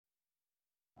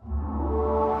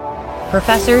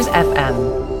Professors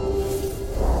FM.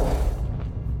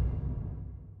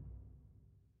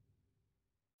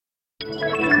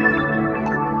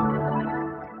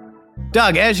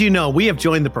 Doug, as you know, we have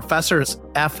joined the Professors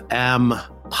FM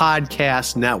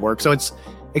podcast network. So it's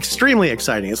extremely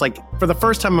exciting. It's like, for the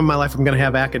first time in my life, I'm going to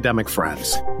have academic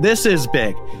friends. This is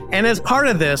big. And as part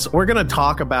of this, we're going to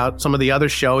talk about some of the other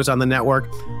shows on the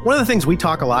network. One of the things we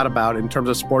talk a lot about in terms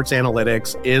of sports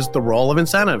analytics is the role of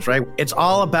incentives, right? It's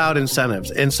all about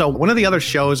incentives. And so one of the other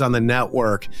shows on the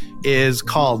network is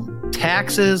called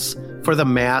Taxes for the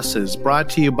Masses, brought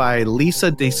to you by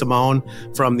Lisa DeSimone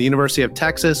from the University of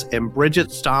Texas and Bridget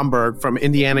Stomberg from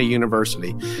Indiana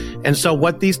University. And so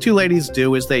what these two ladies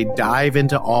do is they dive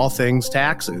into all things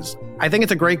taxes. I think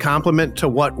it's a great compliment to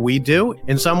what we do.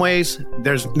 In some ways,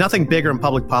 there's nothing bigger in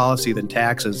public policy than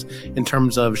taxes in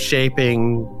terms of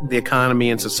shaping the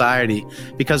economy and society,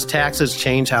 because taxes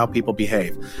change how people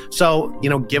behave. So,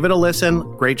 give it a listen.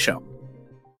 Great show.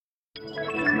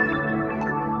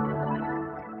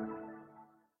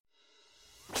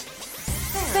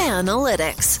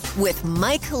 Analytics with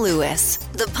Mike Lewis,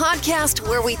 the podcast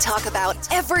where we talk about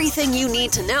everything you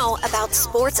need to know about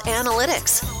sports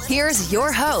analytics. Here's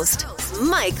your host,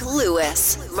 Mike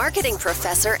Lewis, marketing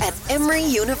professor at Emory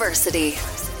University.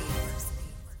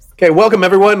 Okay, welcome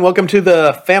everyone. Welcome to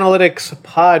the Fanalytics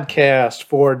podcast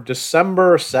for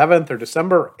December 7th or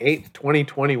December 8th,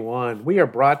 2021. We are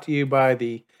brought to you by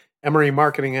the Emory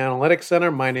Marketing Analytics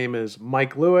Center. My name is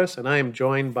Mike Lewis, and I am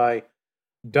joined by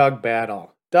Doug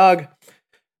Battle. Doug,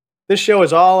 this show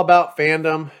is all about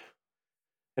fandom,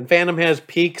 and fandom has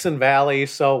peaks and valleys,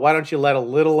 so why don't you let a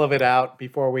little of it out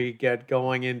before we get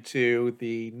going into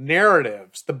the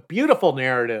narratives, the beautiful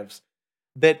narratives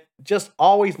that just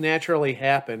always naturally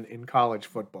happen in college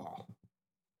football.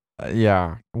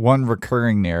 One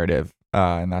recurring narrative,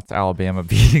 and that's Alabama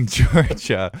beating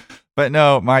Georgia. But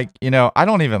no, Mike, I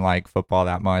don't even like football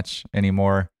that much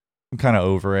anymore. I'm kind of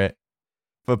over it.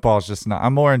 Football's just not.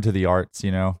 I'm more into the arts,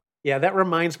 Yeah, that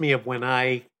reminds me of when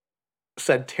I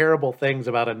said terrible things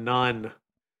about a nun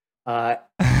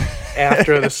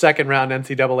after the second round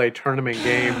NCAA tournament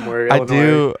game where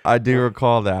Illinois. I do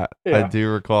recall that. Yeah. I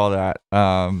do recall that.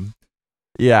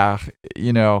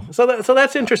 So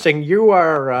that's interesting. You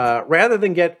are rather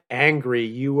than get angry,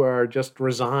 you are just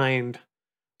resigned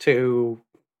to,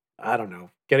 I don't know,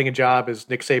 getting a job as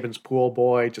Nick Saban's pool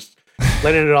boy, just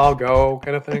letting it all go,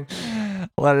 kind of thing.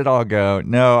 Let it all go.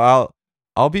 No,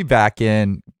 I'll be back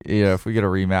in. If we get a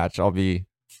rematch,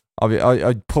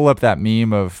 I'll pull up that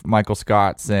meme of Michael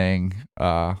Scott saying,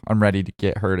 "I'm ready to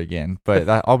get hurt again." But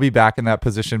I'll be back in that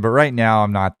position. But right now,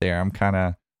 I'm not there. I'm kind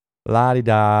of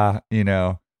la-di-da.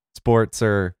 Sports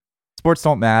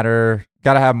don't matter.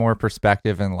 Got to have more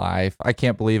perspective in life. I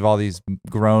can't believe all these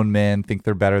grown men think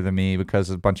they're better than me because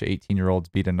a bunch of 18-year-olds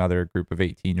beat another group of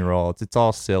 18-year-olds. It's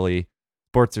all silly.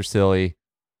 Sports are silly.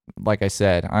 Like I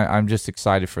said, I'm just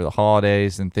excited for the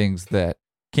holidays and things that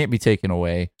can't be taken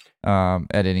away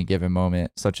at any given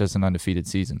moment, such as an undefeated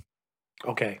season.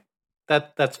 Okay,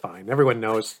 that's fine. Everyone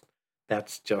knows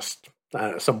that's just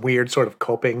some weird sort of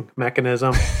coping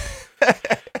mechanism.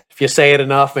 If you say it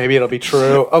enough, maybe it'll be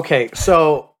true. Okay,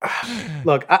 so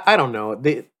look, I don't know.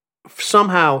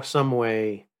 Somehow, some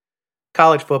way,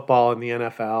 college football and the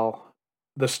NFL,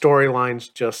 the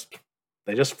storylines just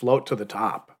float to the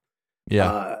top.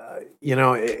 Yeah.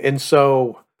 And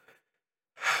so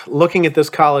looking at this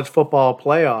college football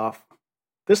playoff,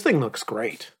 this thing looks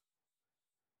great.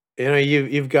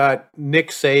 You've got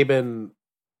Nick Saban,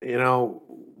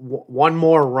 one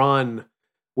more run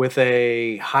with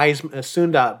a Heisman,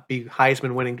 soon to be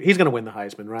Heisman winning. He's going to win the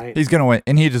Heisman, right? He's going to win,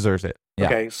 and he deserves it. Yeah.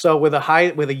 Okay, so with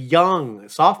a young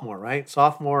sophomore, right?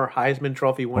 Sophomore Heisman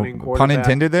Trophy winning quarterback. Pun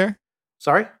intended there?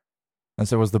 Sorry? I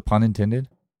said, was the pun intended?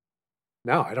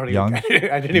 No, I don't even.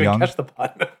 I didn't even catch the pun.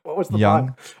 What was the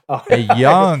pun? Oh. A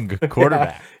young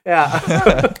quarterback. Yeah.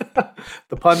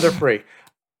 The puns are free,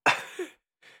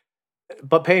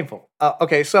 but painful.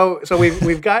 Okay, so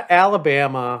we've got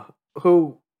Alabama,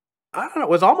 who I don't know,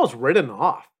 was almost written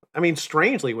off. I mean,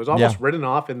 strangely, was almost written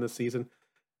off in the season.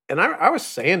 And I was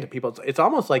saying to people, it's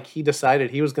almost like he decided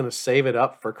he was going to save it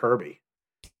up for Kirby,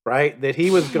 right? That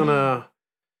he was gonna.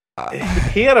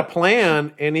 He had a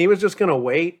plan, and he was just going to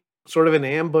wait. Sort of an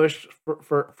ambush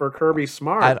for Kirby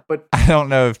Smart. But I don't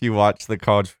know if you watched the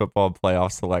college football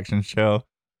playoff selection show,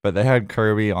 but they had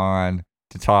Kirby on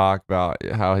to talk about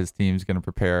how his team's going to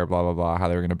prepare, blah, blah, blah, how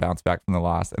they were going to bounce back from the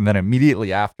loss. And then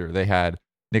immediately after, they had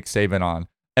Nick Saban on.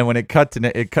 And when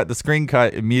the screen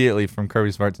cut immediately from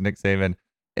Kirby Smart to Nick Saban.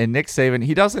 And Nick Saban,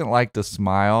 he doesn't like to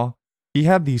smile, he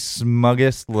had the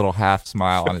smuggest little half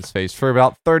smile on his face for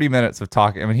about 30 minutes of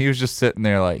talking. I mean, he was just sitting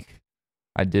there like,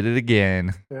 I did it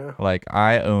again. Yeah. Like,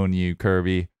 I own you,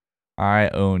 Kirby. I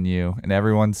own you. And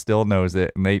everyone still knows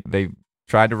it. And they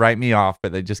tried to write me off,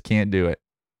 but they just can't do it.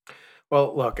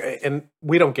 Well, look, and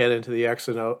we don't get into the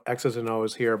X's and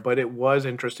O's here, but it was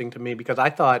interesting to me because I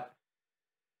thought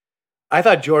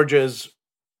Georgia's,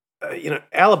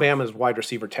 Alabama's wide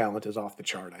receiver talent is off the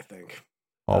chart, I think.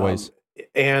 Always.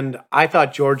 And I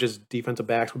thought Georgia's defensive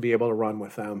backs would be able to run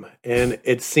with them. And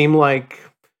it seemed like,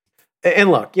 and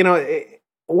look,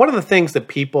 one of the things that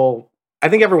people, I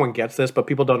think everyone gets this, but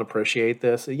people don't appreciate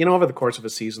this. Over the course of a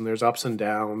season, there's ups and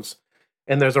downs,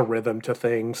 and there's a rhythm to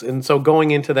things. And so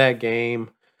going into that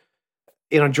game,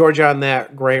 Georgia on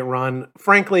that great run,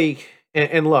 frankly,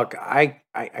 and look, I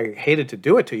hated to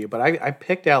do it to you, but I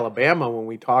picked Alabama when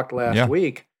we talked last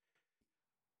week.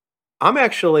 I'm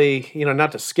actually,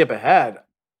 not to skip ahead,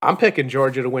 I'm picking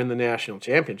Georgia to win the national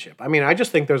championship. I mean, I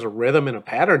just think there's a rhythm and a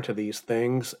pattern to these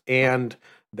things, and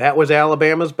that was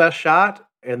Alabama's best shot,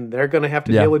 and they're going to have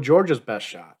to deal with Georgia's best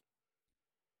shot.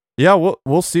 Yeah,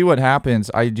 we'll see what happens.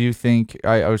 I do think,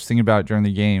 I was thinking about it during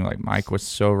the game, like Mike was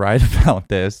so right about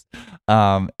this,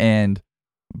 and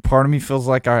part of me feels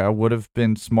like I would have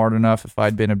been smart enough if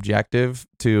I'd been objective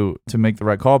to make the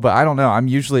right call, but I don't know. I'm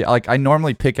usually like, I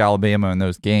normally pick Alabama in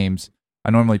those games. I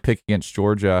normally pick against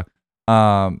Georgia.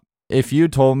 If you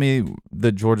told me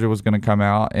that Georgia was going to come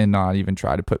out and not even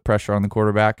try to put pressure on the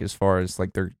quarterback as far as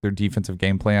like their defensive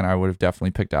game plan, I would have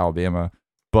definitely picked Alabama.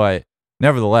 But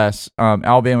nevertheless,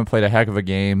 Alabama played a heck of a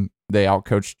game. They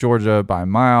outcoached Georgia by a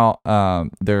mile.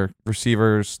 Their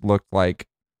receivers looked like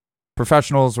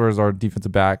professionals, whereas our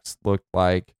defensive backs looked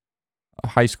like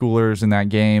high schoolers in that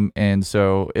game. And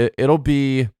so it'll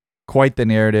be quite the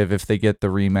narrative if they get the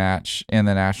rematch and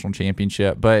the national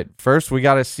championship. But first, we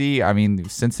got to see. I mean,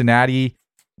 Cincinnati,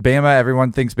 Bama,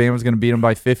 everyone thinks Bama's going to beat them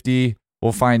by 50.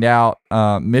 We'll find out.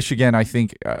 Michigan, I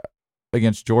think,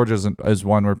 against Georgia is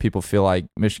one where people feel like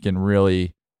Michigan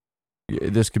really,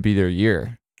 this could be their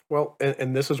year. Well,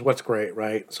 and this is what's great,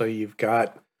 right? So you've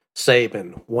got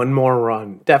Saban, one more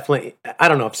run. Definitely, I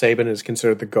don't know if Saban is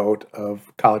considered the GOAT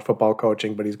of college football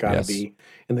coaching, but he's got to be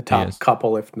in the top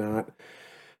couple, if not.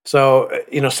 So,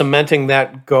 cementing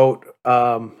that GOAT,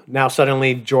 now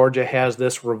suddenly Georgia has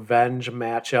this revenge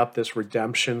matchup, this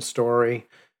redemption story.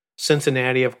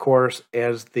 Cincinnati, of course,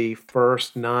 as the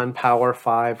first non-Power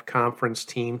 5 conference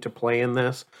team to play in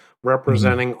this,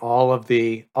 representing all of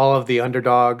the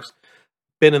underdogs,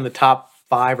 been in the top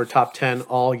 5 or top 10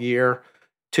 all year.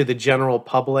 To the general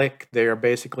public, they are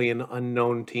basically an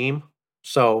unknown team,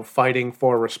 so fighting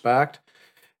for respect.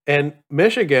 And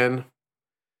Michigan,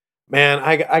 man,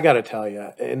 I got to tell you,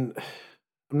 and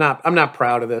I'm not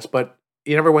proud of this, but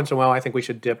every once in a while, I think we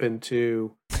should dip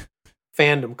into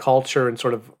fandom culture and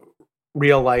sort of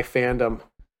real life fandom.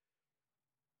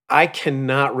 I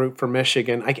cannot root for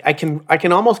Michigan. I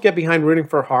can almost get behind rooting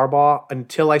for Harbaugh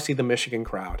until I see the Michigan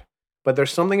crowd. But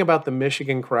there's something about the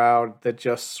Michigan crowd that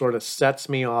just sort of sets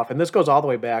me off. And this goes all the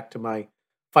way back to my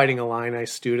Fighting Illini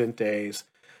student days.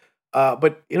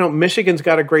 But Michigan's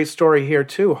got a great story here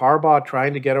too. Harbaugh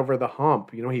trying to get over the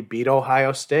hump. He beat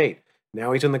Ohio State.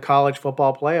 Now he's in the college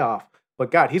football playoff.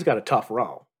 But God, he's got a tough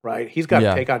row, right? He's got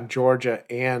to take on Georgia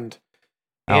and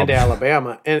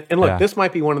Alabama. And look, this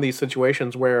might be one of these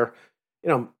situations where,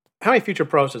 how many future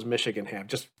pros does Michigan have?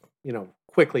 Just,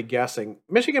 quickly guessing.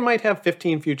 Michigan might have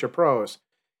 15 future pros.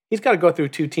 He's got to go through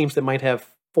two teams that might have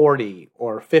 40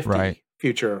 or 50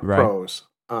 future pros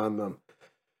on them.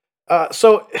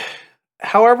 So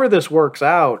however this works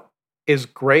out is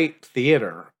great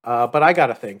theater. But I got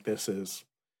to think this is,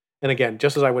 and again,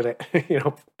 just as I would,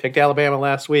 picked Alabama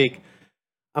last week,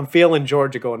 I'm feeling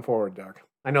Georgia going forward, Doug.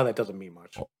 I know that doesn't mean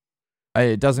much.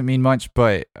 It doesn't mean much,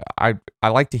 but I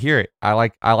like to hear it. I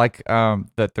like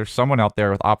that there's someone out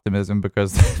there with optimism,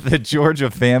 because the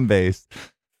Georgia fan base,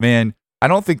 man, I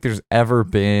don't think there's ever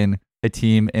been a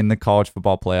team in the college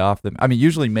football playoff.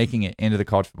 Usually making it into the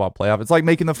college football playoff, it's like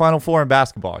making the Final Four in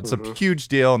basketball. It's a huge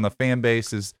deal, and the fan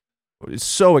base is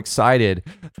so excited.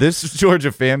 This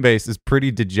Georgia fan base is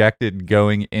pretty dejected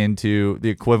going into the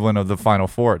equivalent of the Final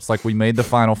Four. It's like we made the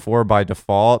Final Four by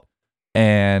default,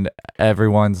 and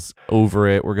everyone's over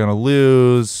it. We're going to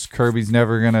lose. Kirby's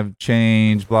never going to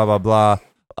change, blah, blah,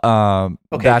 blah.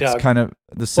 That's Doug, kind of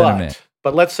the sentiment.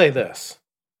 But let's say this.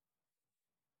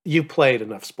 You played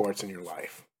enough sports in your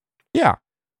life. Yeah.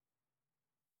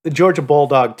 The Georgia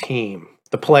Bulldog team,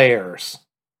 the players,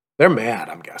 they're mad,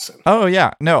 I'm guessing. Oh,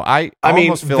 yeah. No, I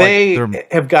almost feel they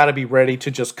like have got to be ready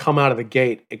to just come out of the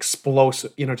gate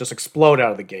explosive, just explode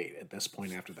out of the gate at this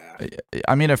point after that.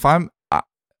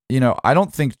 I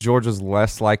don't think Georgia's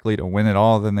less likely to win it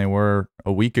all than they were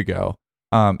a week ago.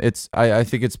 I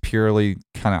think it's purely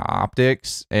kind of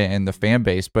optics and the fan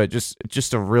base, but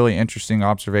just a really interesting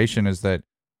observation is that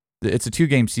it's a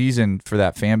 2-game season for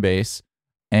that fan base,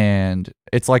 and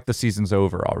it's like the season's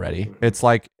over already. It's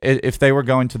like if they were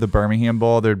going to the Birmingham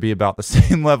Bowl, there'd be about the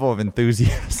same level of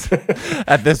enthusiasm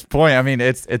at this point. I mean,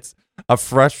 it's a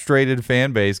frustrated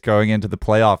fan base going into the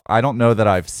playoff. I don't know that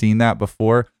I've seen that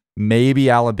before. Maybe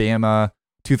Alabama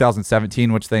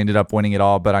 2017, which they ended up winning it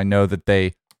all, but I know that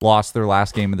they lost their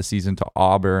last game of the season to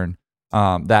Auburn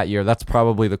that year. That's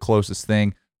probably the closest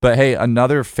thing. But hey,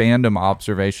 another fandom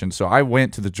observation. So I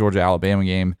went to the Georgia-Alabama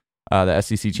game, the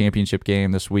SEC championship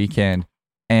game this weekend,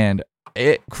 and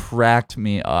it cracked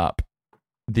me up.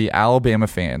 The Alabama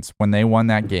fans, when they won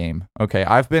that game, okay,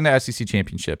 I've been to SEC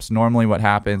championships. Normally what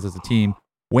happens is the team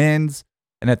wins,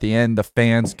 and at the end, the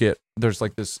fans there's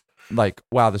like this, like,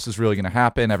 wow, this is really going to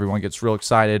happen. Everyone gets real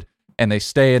excited, and they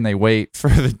stay and they wait for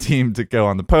the team to go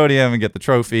on the podium and get the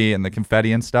trophy and the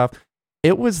confetti and stuff.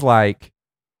 It was like,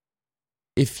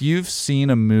 if you've seen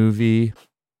a movie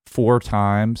 4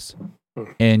 times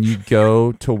and you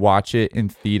go to watch it in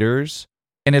theaters,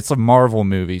 and it's a Marvel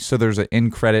movie, so there's an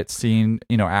end credit scene,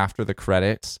 after the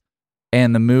credits,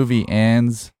 and the movie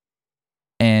ends,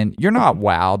 and you're not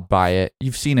wowed by it.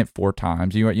 You've seen it 4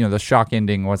 times. The shock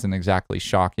ending wasn't exactly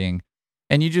shocking,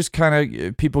 and you just kind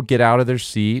of, people get out of their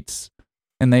seats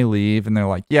and they leave, and they're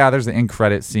like, yeah, there's an end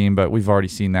credit scene, but we've already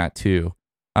seen that too.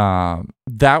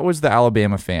 That was the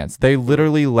Alabama fans. They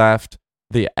literally left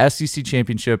the SEC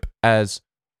championship as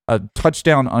a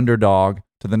touchdown underdog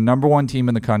to the number 1 team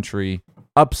in the country,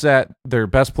 upset. Their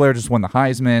best player just won the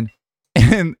Heisman,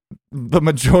 and the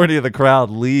majority of the crowd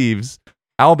leaves.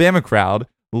 Alabama crowd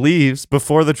leaves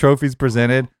before the trophy's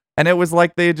presented, and it was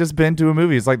like they had just been to a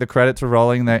movie. It's like the credits were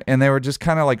rolling there, and they were just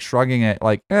kind of like shrugging it,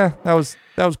 like, that was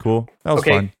cool. That was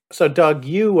fun. So, Doug,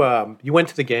 you went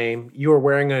to the game. You were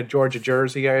wearing a Georgia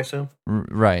jersey, I assume?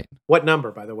 Right. What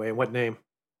number, by the way, and what name?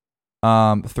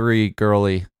 3,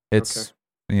 girly. It's,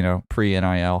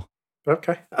 pre-NIL.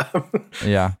 Okay.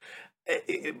 Yeah.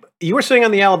 You were sitting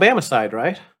on the Alabama side,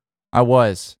 right? I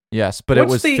was, yes. But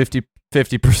What's it was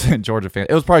 50% Georgia fans.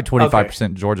 It was probably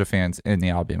 25% Georgia fans in the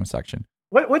Alabama section.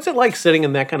 What's it like sitting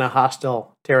in that kind of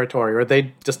hostile territory, or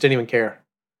they just didn't even care?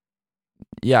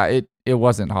 Yeah, it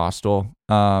wasn't hostile.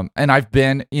 And I've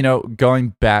been,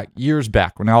 going years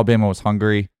back when Alabama was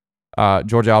hungry,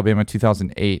 Georgia, Alabama,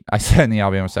 2008, I sat in the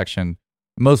Alabama section,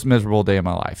 most miserable day of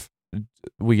my life.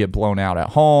 We get blown out at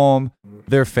home.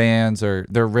 Their fans they're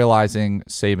realizing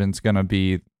Saban's going to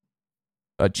be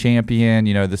a champion.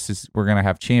 We're going to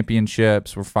have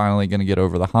championships. We're finally going to get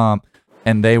over the hump.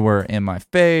 And they were in my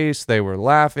face. They were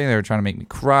laughing. They were trying to make me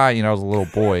cry. I was a little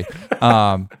boy.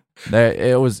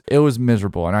 It was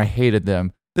miserable, and I hated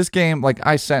them. This game, like,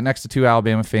 I sat next to 2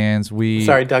 Alabama fans.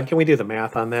 Sorry, Doug, can we do the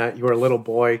math on that? You were a little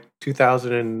boy,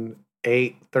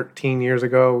 2008, 13 years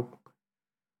ago,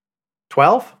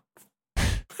 12?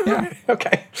 Yeah.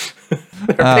 Okay.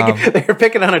 They're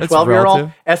picking on a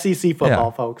 12-year-old SEC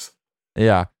football, folks.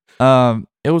 Yeah.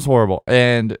 It was horrible.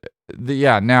 And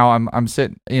now I'm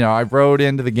sitting, I rode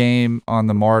into the game on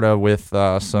the MARTA with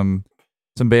some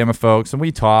Bama folks, and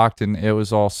we talked, and it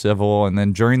was all civil. And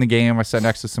then during the game, I sat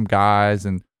next to some guys,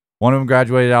 and one of them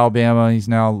graduated Alabama. He's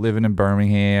now living in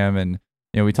Birmingham, and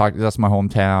we talked. That's my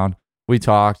hometown. We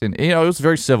talked, and it was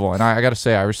very civil. And I got to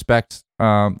say, I respect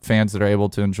fans that are able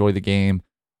to enjoy the game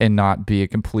and not be a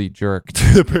complete jerk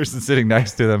to the person sitting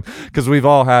next to them, because we've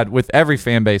all had, with every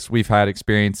fan base, we've had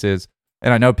experiences,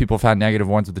 and I know people have had negative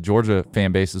ones with the Georgia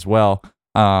fan base as well.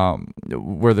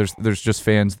 Where there's just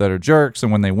fans that are jerks,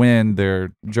 and when they win,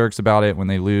 they're jerks about it. When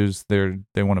they lose,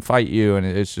 they want to fight you, and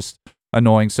it's just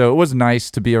annoying. So it was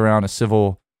nice to be around a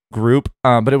civil group,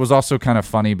 but it was also kind of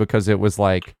funny because it was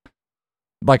like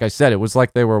I said, it was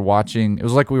like we were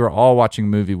all watching a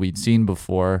movie we'd seen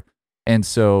before, and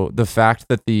so the fact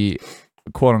that the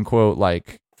quote unquote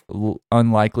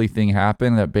unlikely thing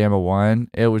happened, that Bama won,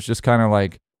 it was just kind of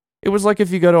like. It was like if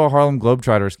you go to a Harlem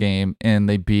Globetrotters game and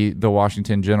they beat the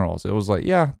Washington Generals. It was like,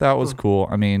 yeah, that was cool.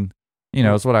 I mean,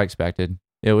 it's what I expected.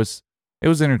 It was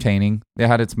entertaining. It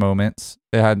had its moments.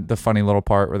 It had the funny little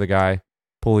part where the guy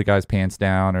pulled the guy's pants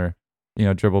down, or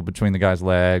dribbled between the guy's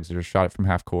legs, or shot it from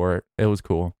half court. It was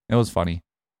cool. It was funny.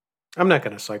 I'm not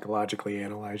going to psychologically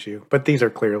analyze you, but this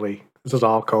is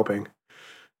all coping.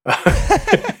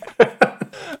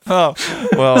 Oh,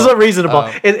 well, this is a reasonable.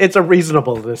 It's a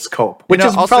reasonable scope, which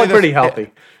is probably pretty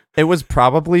healthy. It was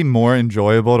probably more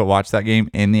enjoyable to watch that game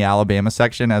in the Alabama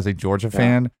section as a Georgia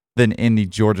fan than in the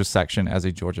Georgia section as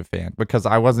a Georgia fan, because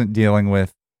I wasn't dealing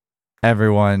with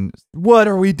everyone, what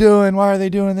are we doing? Why are they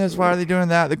doing this? Why are they doing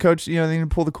that? The coach, they need to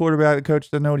pull the quarterback. The coach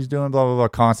doesn't know what he's doing, blah, blah, blah.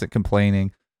 Constant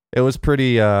complaining. It was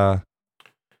pretty, I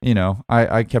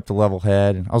kept a level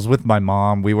head. I was with my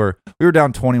mom. We were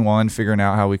down 21, figuring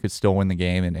out how we could still win the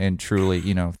game and truly,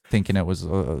 thinking it was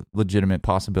a legitimate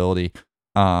possibility.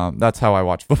 That's how I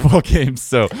watch football games.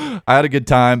 So I had a good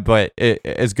time, but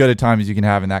as good a time as you can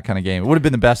have in that kind of game. It would have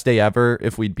been the best day ever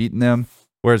if we'd beaten them.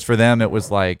 Whereas for them, it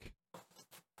was like,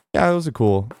 yeah, it was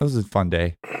a fun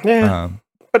day. Yeah.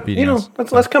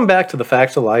 But let's come back to the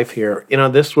facts of life here.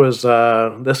 This was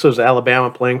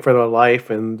Alabama playing for their life,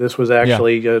 and this was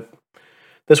actually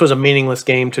this was a meaningless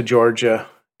game to Georgia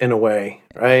in a way,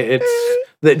 right? It's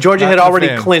that Georgia had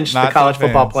already clinched the college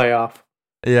football playoff.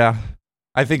 Yeah,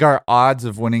 I think our odds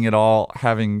of winning it all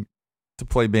having to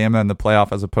play Bama in the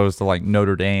playoff as opposed to like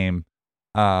Notre Dame,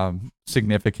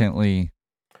 significantly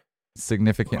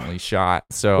shot.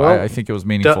 So I think it was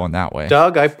meaningful in that way.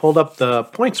 Doug, I pulled up the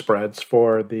point spreads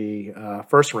for the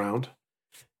first round,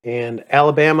 and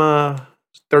Alabama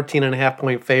 13.5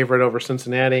 point favorite over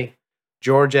Cincinnati,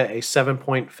 Georgia a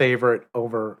 7-point favorite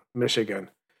over Michigan.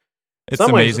 It's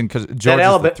amazing because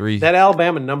Georgia's the 3. That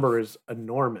Alabama number is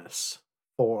enormous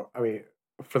for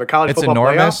the college football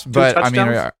enormous, playoff.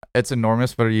 But it's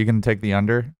enormous. But are you going to take the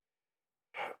under?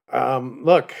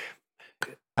 Look.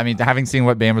 Having seen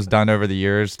what Bama's done over the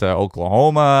years to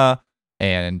Oklahoma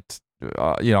and,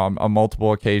 on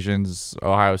multiple occasions,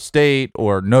 Ohio State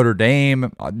or Notre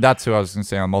Dame, that's who I was going to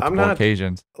say on multiple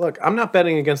occasions. Look, I'm not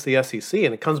betting against the SEC,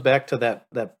 and it comes back to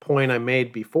that point I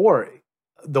made before.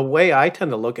 The way I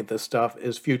tend to look at this stuff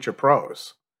is future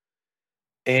pros.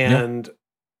 And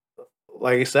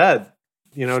like I said,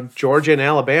 Georgia and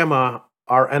Alabama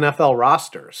are NFL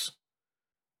rosters.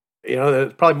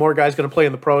 There's probably more guys going to play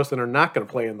in the pros than are not going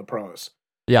to play in the pros.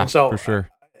 Yeah, so, for sure.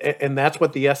 And that's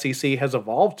what the SEC has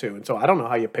evolved to. And so I don't know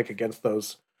how you pick against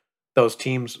those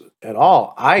teams at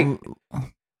all. I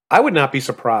would not be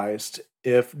surprised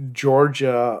if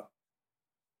Georgia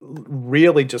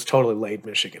really just totally laid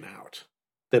Michigan out.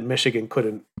 That Michigan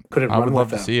couldn't run with them. I would love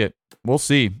to see it. We'll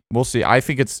see.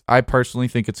 I personally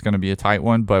think it's going to be a tight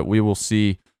one, but we will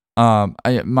see.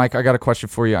 Mike, I got a question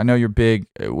for you. I know you're big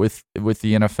with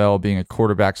the NFL being a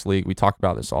quarterbacks league. We talk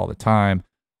about this all the time.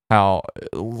 How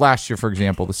last year, for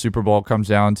example, the Super Bowl comes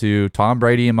down to Tom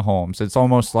Brady and Mahomes. It's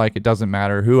almost like it doesn't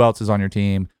matter who else is on your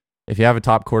team. If you have a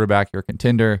top quarterback, you're a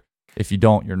contender. If you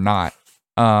don't, you're not.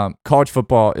 College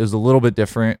football is a little bit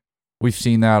different. We've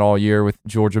seen that all year with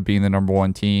Georgia being the number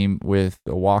 1 team with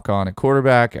a walk-on at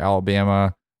quarterback,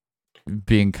 Alabama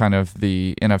being kind of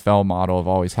the NFL model of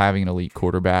always having an elite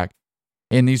quarterback.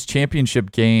 In these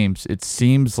championship games, it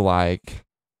seems like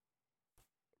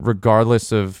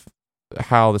regardless of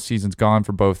how the season's gone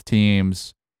for both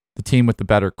teams, the team with the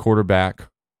better quarterback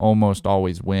almost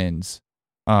always wins.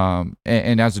 And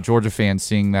as a Georgia fan,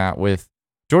 seeing that with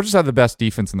Georgia's had the best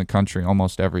defense in the country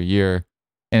almost every year.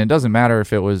 And it doesn't matter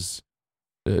if it was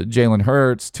Jalen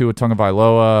Hurts, Tua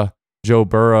Tagovailoa, Joe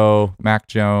Burrow, Mac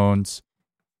Jones,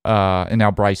 and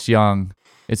now Bryce Young.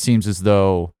 It seems as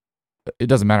though it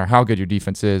doesn't matter how good your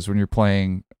defense is when you're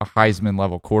playing a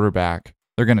Heisman-level quarterback.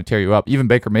 They're going to tear you up. Even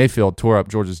Baker Mayfield tore up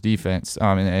Georgia's defense,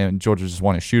 and Georgia just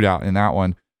won a shootout in that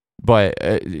one. But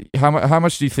how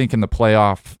much do you think in the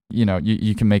playoff,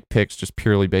 you can make picks just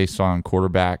purely based on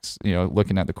quarterbacks,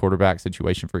 looking at the quarterback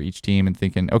situation for each team and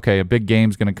thinking, okay, a big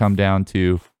game's going to come down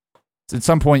to, at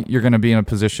some point you're going to be in a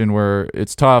position where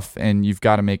it's tough and you've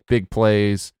got to make big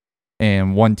plays,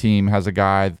 and one team has a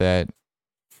guy that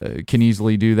can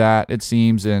easily do that, it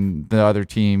seems, and the other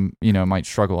team, might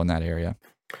struggle in that area.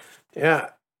 Yeah.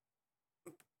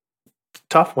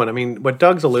 Tough one. I mean, what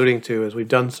Doug's alluding to is we've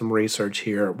done some research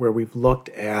here where we've looked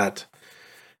at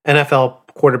NFL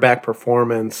quarterback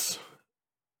performance,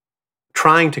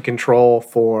 trying to control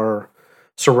for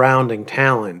surrounding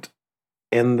talent.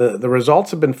 And the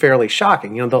results have been fairly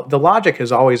shocking. The logic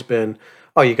has always been,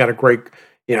 oh, you got a great,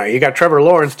 you got Trevor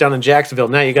Lawrence down in Jacksonville.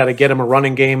 Now you got to get him a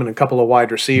running game and a couple of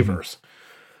wide receivers.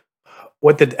 Mm-hmm.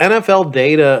 What the NFL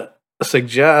data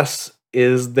suggests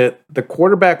is that the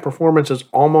quarterback performance is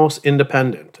almost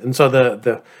independent. And so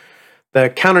the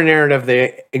counter narrative,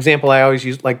 the example I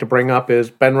always like to bring up is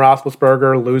Ben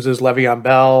Roethlisberger loses Le'Veon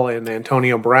Bell and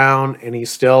Antonio Brown, and he's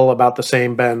still about the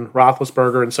same Ben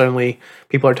Roethlisberger. And suddenly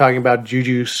people are talking about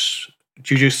Juju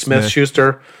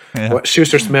Smith-Schuster,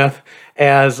 Schuster-Smith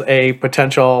as a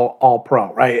potential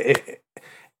all-pro, right?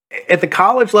 At the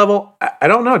college level, I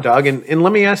don't know, Doug. And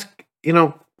let me ask,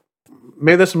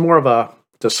 maybe this is more of a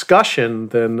discussion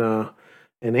than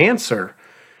an answer.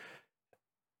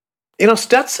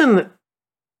 Stetson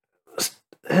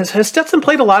has Stetson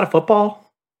played a lot of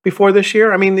football? before this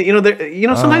year? I mean,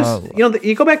 sometimes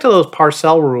you go back to those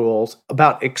Parcells rules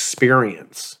about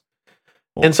experience.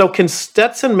 And so can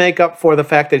Stetson make up for the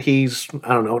fact that he's,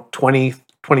 20,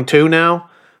 22 now,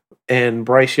 and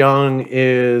Bryce Young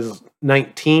is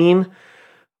 19?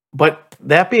 But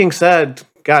that being said,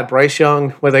 God, Bryce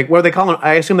Young, what do they call him?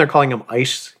 I assume they're calling him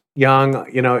Ice Young,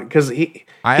 because he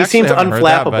seems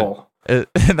unflappable.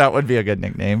 That would be a good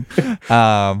nickname.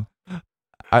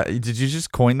 Did you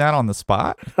just coin that on the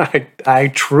spot?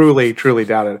 I truly, truly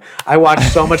doubt it. I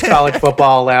watched so much college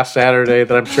football last Saturday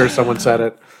that I'm sure someone said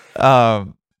it.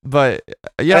 But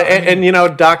yeah,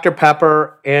 and Dr.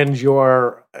 Pepper and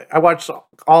I watched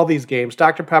all these games.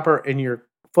 Dr. Pepper and your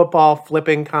football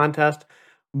flipping contest,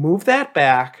 move that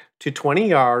back to 20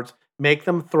 yards. Make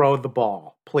them throw the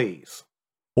ball, please.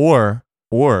 Or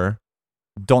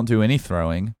don't do any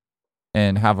throwing,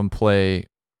 and have them play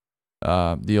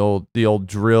the old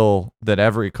drill that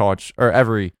every college or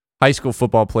every high school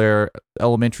football player,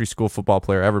 elementary school football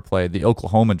player ever played, the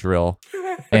Oklahoma drill,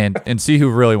 and see who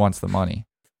really wants the money.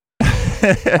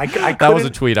 That was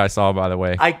a tweet I saw, by the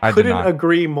way. I couldn't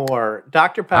agree more.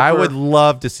 Dr. Pepper. I would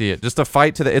love to see it. Just a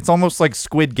fight to it's almost like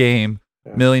Squid Game,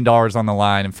 $1 million on the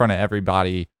line in front of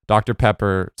everybody. Dr.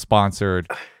 Pepper sponsored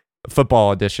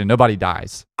football edition. Nobody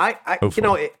dies.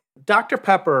 Dr.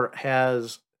 Pepper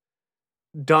has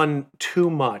done too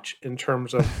much in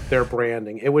terms of their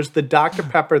branding. It was the Dr.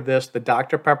 Pepper this, the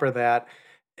Dr. Pepper that.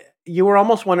 You were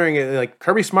almost wondering, like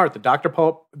Kirby Smart, the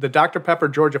Dr. Pepper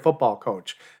Georgia football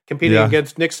coach, competing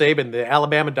against Nick Saban, the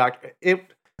Alabama doctor.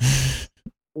 It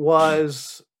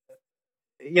was,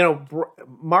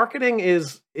 marketing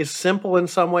is simple in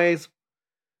some ways,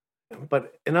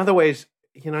 but in other ways,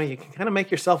 you can kind of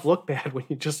make yourself look bad when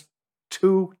you just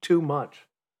too much.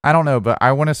 I don't know, but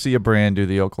I want to see a brand do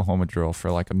the Oklahoma drill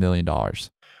for like $1 million.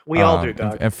 We all do,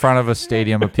 Doug. In front of a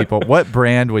stadium of people. What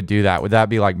brand would do that? Would that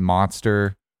be like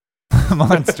Monster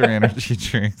energy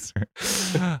drinks?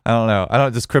 I don't know.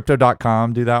 Does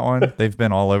Crypto.com do that one? They've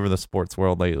been all over the sports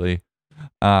world lately.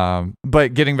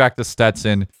 But getting back to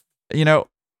Stetson,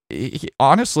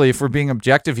 honestly, if we're being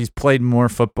objective, he's played more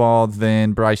football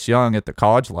than Bryce Young at the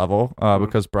college level,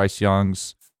 because Bryce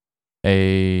Young's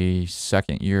a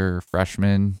second-year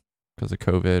freshman because of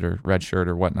COVID or redshirt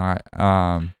or whatnot.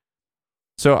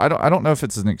 So I don't know if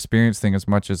it's an experience thing as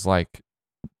much as like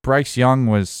Bryce Young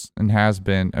was and has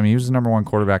been. I mean, he was the number one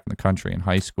quarterback in the country in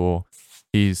high school.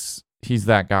 He's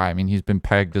that guy. I mean, he's been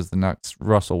pegged as the next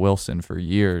Russell Wilson for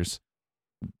years.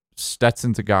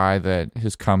 Stetson's a guy that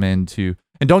has come into,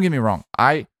 and don't get me wrong,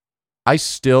 I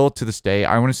still to this day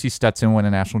I want to see Stetson win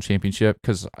a national championship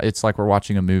because it's like we're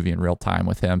watching a movie in real time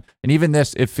with him. And even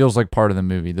this, it feels like part of the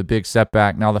movie. The big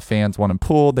setback. Now the fans want him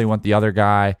pulled. They want the other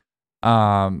guy.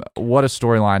 What a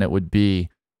storyline it would be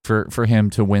for him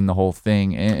to win the whole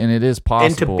thing, and it is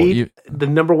possible. And to beat the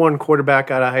number one quarterback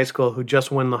out of high school who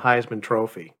just won the Heisman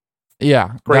Trophy.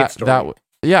 Yeah, great story.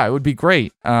 It would be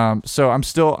great. So I'm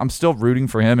still rooting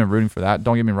for him and rooting for that.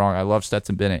 Don't get me wrong, I love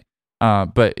Stetson Bennett.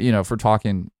 But if we're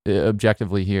talking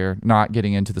objectively here, not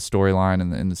getting into the storyline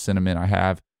and the sentiment I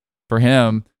have for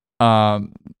him,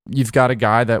 you've got a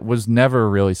guy that was never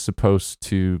really supposed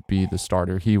to be the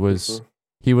starter. He was.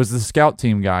 He was the scout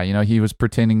team guy. He was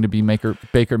pretending to be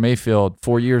Baker Mayfield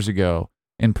 4 years ago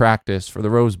in practice for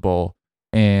the Rose Bowl.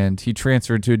 And he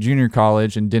transferred to a junior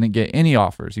college and didn't get any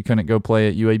offers. He couldn't go play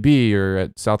at UAB or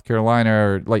at South Carolina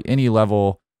or like any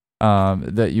level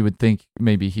that you would think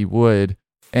maybe he would.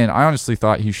 And I honestly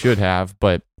thought he should have,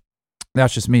 but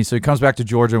that's just me. So he comes back to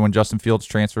Georgia when Justin Fields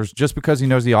transfers just because he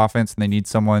knows the offense and they need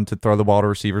someone to throw the ball to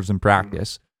receivers in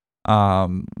practice.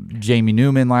 Jamie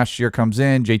Newman last year comes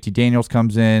in, JT Daniels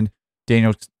comes in,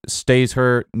 Daniels stays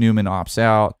hurt, Newman opts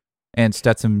out, and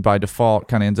Stetson by default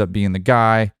kind of ends up being the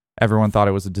guy. Everyone thought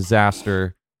it was a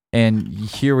disaster, and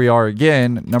here we are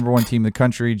again, number one team in the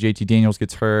country. JT Daniels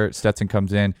gets hurt, Stetson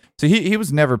comes in, so he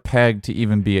was never pegged to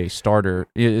even be a starter.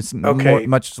 It's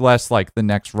much less like the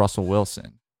next Russell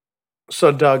Wilson.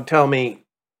 So Doug, tell me,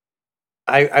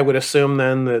 I would assume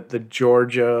then that the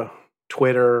Georgia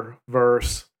Twitter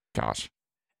verse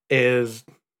has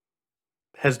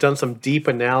done some deep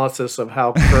analysis of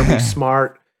how Kirby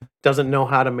Smart doesn't know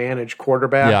how to manage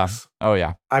quarterbacks. Yeah. Oh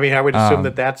yeah. I mean, I would assume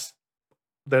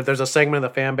there's a segment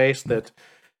of the fan base that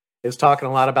is talking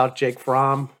a lot about Jake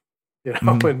Fromm,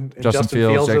 and Justin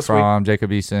Fields, Jake Fromm,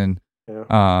 Jacob Eason,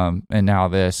 and now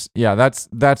this. Yeah, that's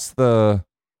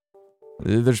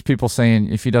there's people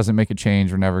saying if he doesn't make a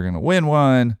change, we're never going to win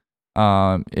one.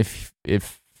 If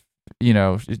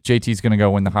JT's going to go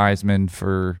win the Heisman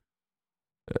for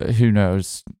who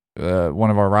knows, one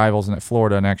of our rivals in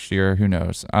Florida next year, who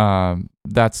knows?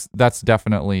 That's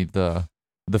definitely the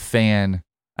the fan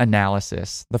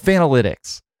analysis, the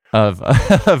fanalytics of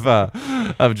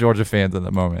of Georgia fans in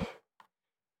the moment.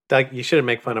 Doug, you shouldn't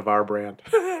make fun of our brand.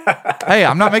 Hey,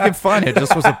 I'm not making fun. It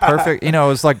just was a perfect, it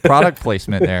was like product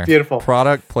placement there. Beautiful.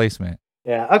 Product placement.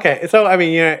 Yeah. Okay. So, I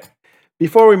mean,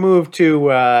 before we move to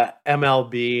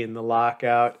MLB and the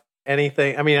lockout,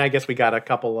 anything, I mean, I guess we got a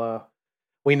couple,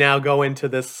 we now go into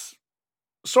this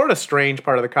sort of strange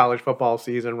part of the college football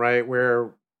season, right?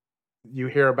 Where you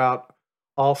hear about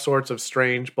all sorts of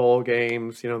strange bowl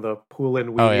games, the pool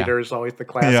and weed eater is always the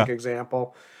classic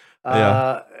example.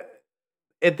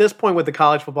 At this point with the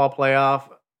college football playoff,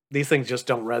 these things just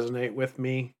don't resonate with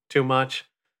me too much.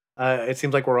 It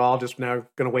seems like we're all just now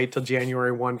going to wait till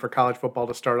January 1 for college football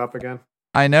to start up again.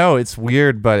 I know it's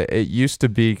weird, but it used to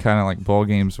be kind of like bowl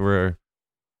games were,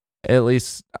 at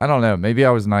least, I don't know, maybe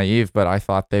I was naive, but I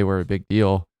thought they were a big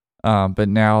deal. But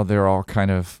now they're all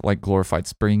kind of like glorified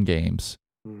spring games.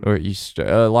 Or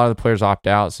a lot of the players opt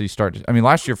out, so you start. I mean,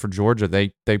 last year for Georgia,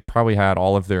 they probably had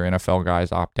all of their NFL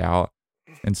guys opt out,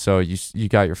 and so you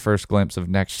got your first glimpse of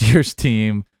next year's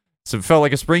team. So it felt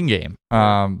like a spring game.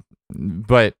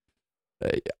 But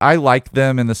I like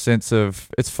them in the sense of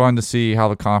it's fun to see how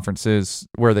the conferences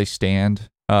where they stand.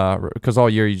 Because all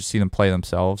year you just see them play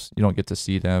themselves. You don't get to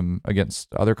see them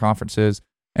against other conferences.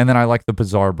 And then I like the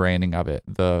bizarre branding of it.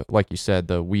 Like you said,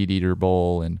 the Weed Eater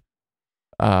Bowl and.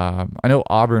 I know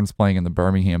Auburn's playing in the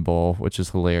Birmingham Bowl, which is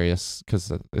hilarious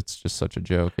because it's just such a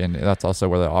joke, and that's also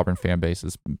where the Auburn fan base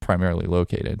is primarily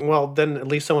located. Well, then at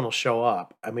least someone will show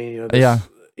up. I mean,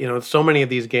 so many of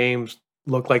these games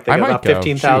look like they got about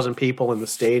 15,000 people in the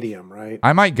stadium, right?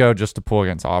 I might go just to pull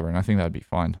against Auburn. I think that'd be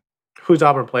fun. Who's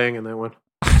Auburn playing in that one?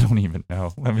 I don't even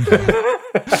know. Let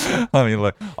me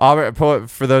look. Auburn,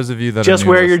 for those of you that just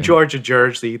wear your Georgia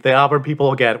jersey. The Auburn people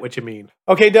will get what you mean.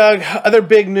 Okay, Doug. Other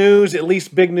big news, at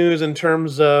least big news in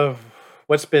terms of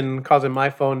what's been causing my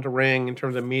phone to ring in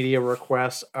terms of media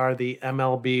requests, are the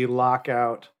MLB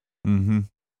lockout. Mm-hmm.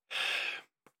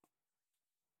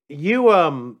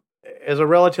 You, as a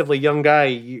relatively young guy,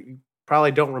 you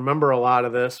probably don't remember a lot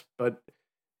of this, but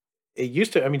it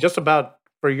used to. I mean, just about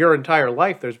for your entire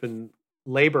life, there's been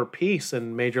labor peace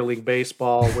in Major League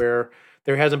Baseball where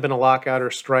there hasn't been a lockout or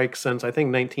strike since I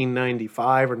think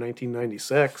 1995 or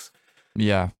 1996.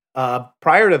 Yeah.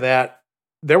 Prior to that,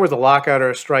 there was a lockout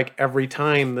or a strike every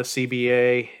time the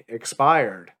CBA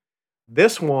expired.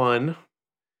 This one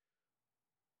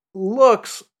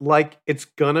looks like it's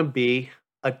going to be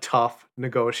a tough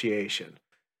negotiation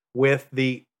with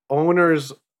the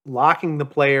owners locking the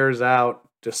players out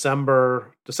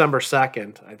December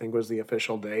 2nd, I think was the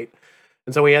official date.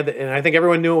 And so we had, and I think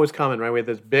everyone knew it was coming, right? We had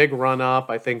this big run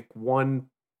up. I think $1.5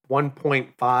 or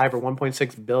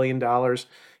 $1.6 billion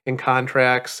in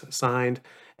contracts signed,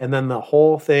 and then the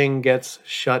whole thing gets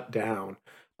shut down.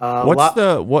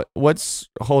 What's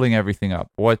holding everything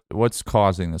up? What's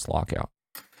causing this lockout?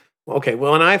 Okay,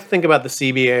 well, when I think about the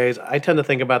CBAs, I tend to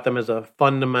think about them as on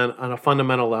a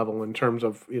fundamental level in terms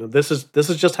of this is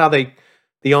just how the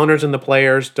owners and the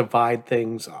players divide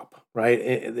things up. Right,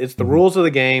 it's the rules of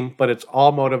the game, but it's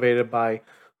all motivated by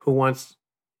who wants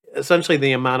essentially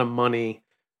the amount of money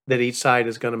that each side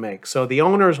is going to make. So the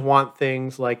owners want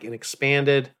things like an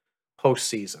expanded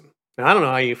postseason. Now, I don't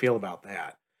know how you feel about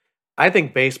that. I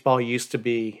think baseball used to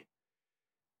be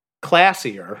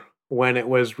classier when it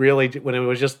was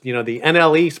just the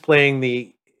NL East playing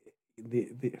the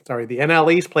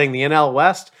NL East playing the NL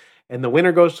West, and the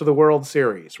winner goes to the World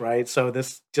Series. Right, so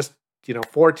this just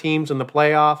 4 teams in the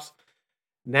playoffs.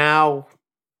 Now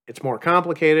it's more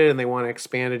complicated and they want to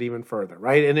expand it even further,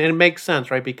 right? And it makes sense,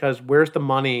 right? Because where's the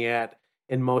money at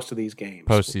in most of these games?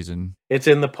 Postseason. It's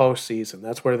in the postseason.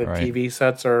 That's where the TV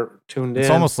sets are tuned in.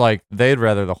 It's almost like they'd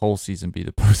rather the whole season be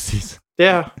the postseason.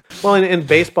 Yeah. Well, in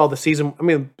baseball,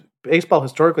 baseball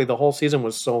historically, the whole season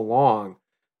was so long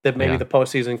that maybe the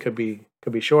postseason could be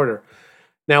shorter.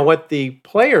 Now, what the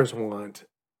players want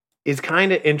is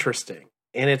kind of interesting.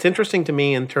 And it's interesting to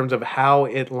me in terms of how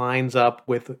it lines up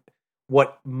with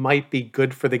what might be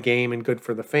good for the game and good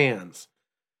for the fans.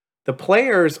 The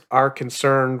players are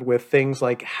concerned with things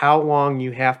like how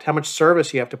much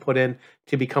service you have to put in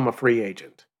to become a free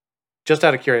agent. Just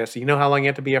out of curiosity, you know how long you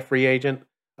have to be a free agent,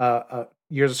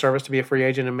 years of service to be a free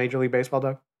agent in Major League Baseball,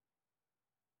 Doug?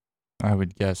 I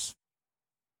would guess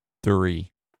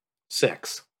 3.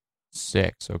 6.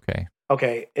 6, okay.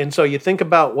 Okay, and so you think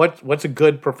about what's a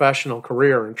good professional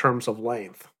career in terms of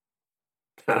length.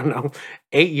 I don't know,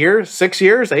 8 years, 6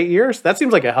 years, 8 years? That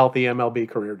seems like a healthy MLB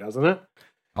career, doesn't it?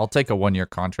 I'll take a 1-year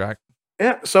contract.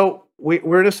 Yeah, so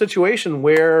we're in a situation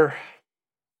where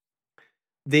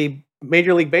the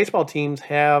Major League Baseball teams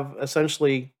have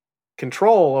essentially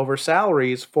control over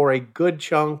salaries for a good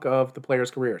chunk of the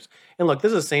players' careers. And look,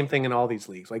 this is the same thing in all these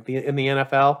leagues. Like in the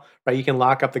NFL, right? You can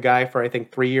lock up the guy for I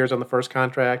think 3 years on the first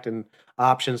contract and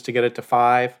options to get it to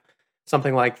 5,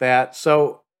 something like that.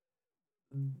 So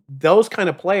those kind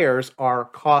of players are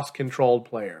cost-controlled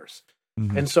players.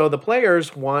 Mhm. And so the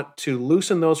players want to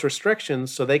loosen those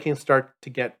restrictions so they can start to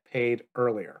get paid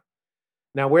earlier.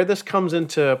 Now, where this comes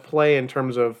into play in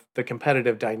terms of the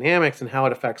competitive dynamics and how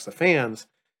it affects the fans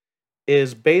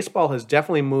is baseball has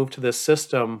definitely moved to this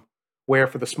system where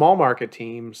for the small market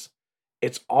teams,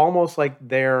 it's almost like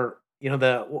they're, what did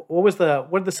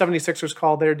the 76ers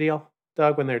call their deal,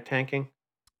 Doug, when they're tanking?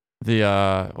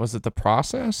 Was it the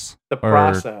process? The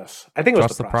process. I think it was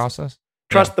Trust the process.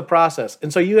 Trust the process.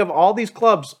 And so you have all these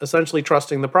clubs essentially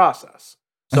trusting the process.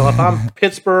 So if I'm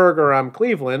Pittsburgh or I'm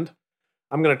Cleveland,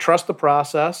 I'm going to trust the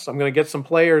process. I'm going to get some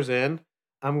players in.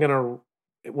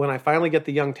 When I finally get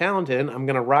the young talent in, I'm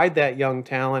going to ride that young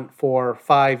talent for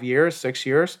 5 years, 6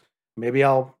 years. Maybe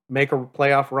I'll make a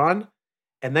playoff run.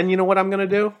 And then you know what I'm going to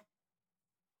do?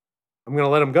 I'm going to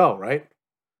let them go, right?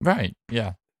 Right.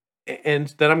 Yeah.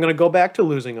 And then I'm going to go back to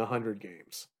losing 100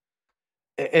 games.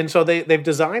 And so they've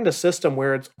designed a system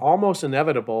where it's almost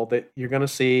inevitable that you're going to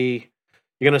see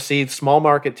small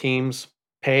market teams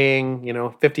paying,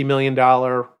 $50 million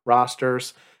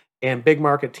rosters and big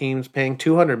market teams paying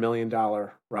 $200 million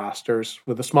rosters,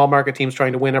 with the small market teams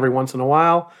trying to win every once in a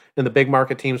while and the big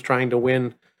market teams trying to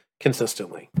win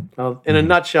consistently. In a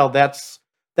nutshell, that's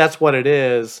what it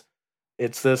is.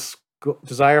 It's this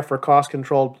desire for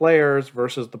cost-controlled players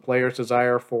versus the players'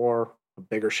 desire for a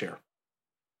bigger share.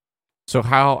 So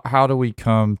how do we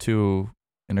come to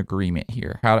an agreement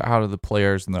here? How do the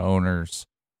players and the owners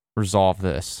resolve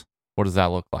this? What does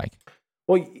that look like?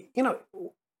 Well,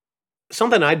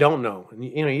 something I don't know. And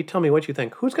you tell me what you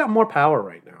think. Who's got more power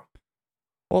right now?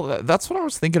 Well, that's what I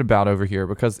was thinking about over here,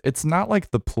 because it's not like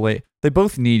they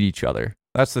both need each other.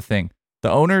 That's the thing. The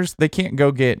owners, they can't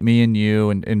go get me and you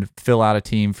and fill out a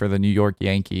team for the New York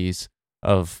Yankees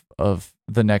of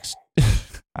the next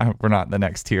we're not the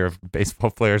next tier of baseball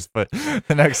players, but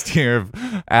the next tier of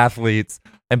athletes,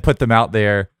 and put them out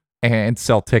there and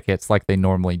sell tickets like they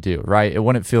normally do, right? It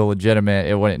wouldn't feel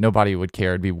legitimate. Nobody would care.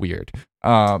 It'd be weird.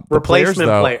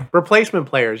 Replacement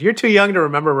players. You're too young to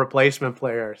remember replacement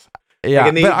players. Yeah,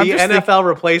 like the NFL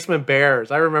replacement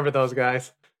bears. I remember those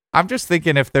guys. I'm just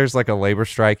thinking if there's like a labor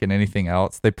strike and anything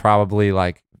else, they probably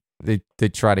they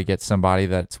try to get somebody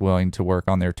that's willing to work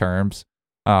on their terms.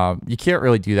 You can't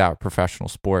really do that with professional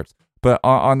sports. But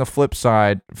on the flip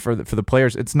side, for the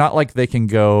players, it's not like they can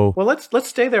go. Well, let's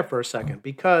stay there for a second,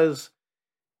 because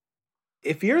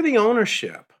if you're the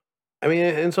ownership,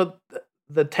 and so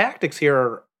the tactics here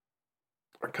are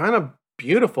kind of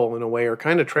beautiful in a way, or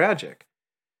kind of tragic.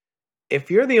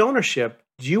 If you're the ownership,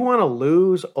 do you want to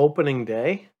lose opening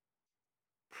day?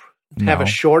 Have a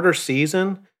shorter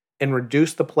season and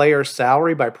reduce the player's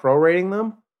salary by prorating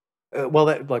them?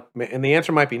 And the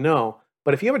answer might be no.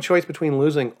 But if you have a choice between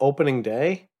losing opening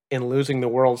day and losing the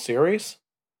World Series,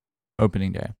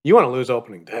 opening day, you want to lose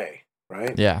opening day,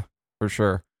 right? Yeah, for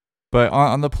sure. But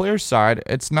on the player's side,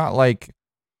 it's not like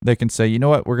they can say, you know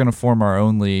what, we're going to form our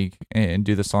own league and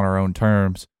do this on our own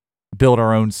terms, build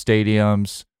our own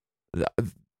stadiums.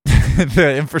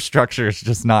 The infrastructure is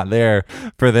just not there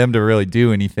for them to really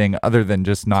do anything other than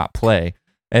just not play.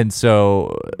 And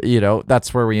so,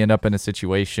 that's where we end up in a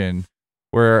situation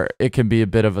where it can be a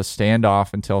bit of a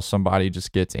standoff until somebody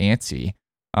just gets antsy.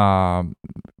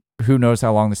 Who knows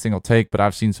how long this thing will take, but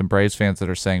I've seen some Braves fans that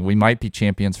are saying we might be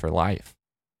champions for life.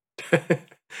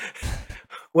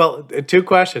 Well, 2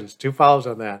 questions, 2 follows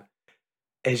on that.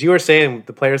 As you were saying,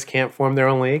 the players can't form their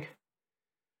own league.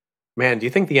 Man, do you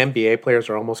think the NBA players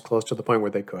are almost close to the point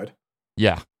where they could?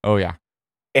 Yeah. Oh, yeah.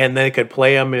 And they could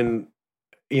play them in,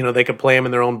 in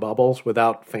their own bubbles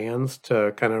without fans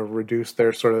to kind of reduce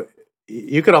their sort of.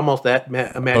 You could almost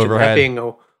imagine overhead. That being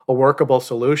a workable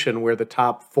solution where the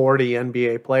top 40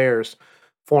 NBA players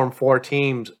form 4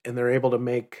 teams and they're able to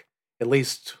make at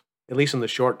least in the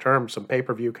short term some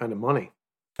pay-per-view kind of money.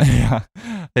 Yeah.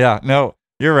 No,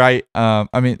 you're right.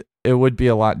 It would be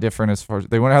a lot different as far as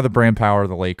they wouldn't have the brand power of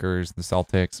the Lakers, the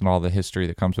Celtics, and all the history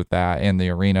that comes with that, and the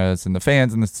arenas and the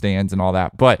fans and the stands and all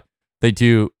that. But they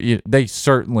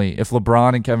certainly, if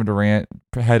LeBron and Kevin Durant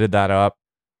headed that up,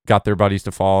 got their buddies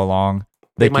to follow along,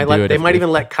 they might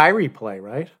even let Kyrie play,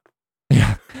 right?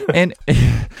 Yeah. And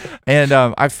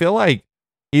I feel like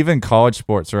even college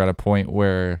sports are at a point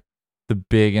where the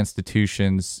big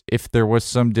institutions, if there was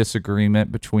some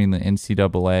disagreement between the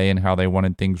NCAA and how they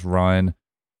wanted things run,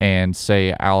 and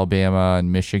say Alabama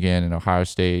and Michigan and Ohio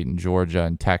State and Georgia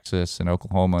and Texas and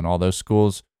Oklahoma and all those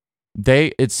schools,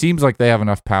 it seems like they have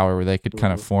enough power where they could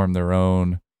kind of form their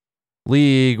own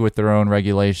league with their own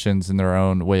regulations and their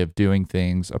own way of doing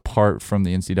things apart from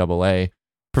the NCAA.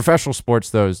 Professional sports,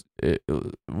 though,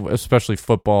 especially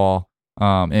football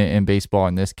and baseball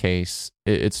in this case,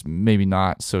 it's maybe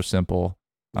not so simple.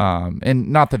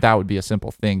 And not that would be a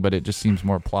simple thing, but it just seems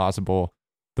more plausible.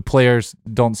 The players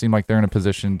don't seem like they're in a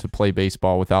position to play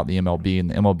baseball without the MLB, and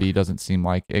the MLB doesn't seem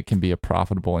like it can be a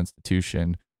profitable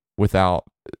institution without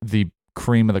the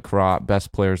cream of the crop,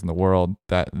 best players in the world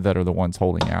that are the ones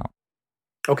holding out.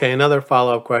 Okay, another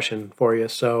follow-up question for you.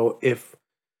 So if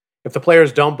the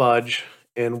players don't budge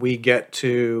and we get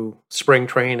to spring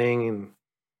training and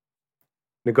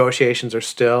negotiations are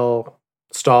still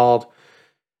stalled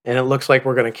and it looks like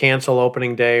we're going to cancel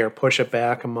opening day or push it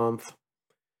back a month,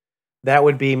 that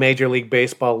would be Major League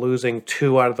Baseball losing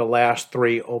 2 out of the last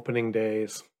 3 opening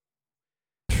days.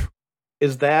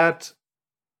 Is that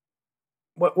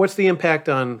what's the impact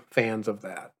on fans of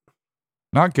that?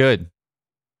 Not good.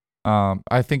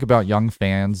 I think about young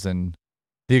fans and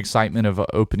the excitement of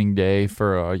opening day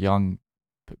for a young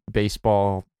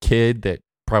baseball kid that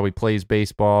probably plays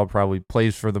baseball, probably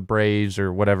plays for the Braves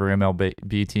or whatever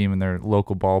MLB team in their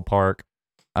local ballpark.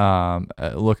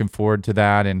 Looking forward to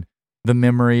that and the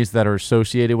memories that are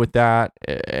associated with that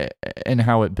and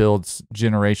how it builds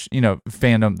generation,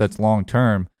 fandom that's long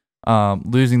term.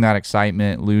 Losing that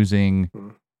excitement, losing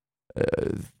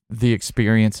the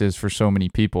experiences for so many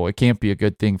people, it can't be a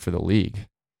good thing for the league.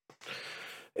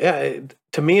 Yeah,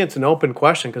 to me, it's an open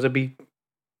question because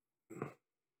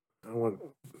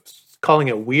calling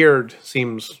it weird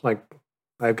seems like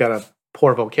I've got a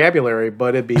poor vocabulary,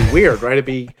 but it'd be weird, right? It'd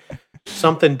be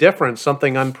something different,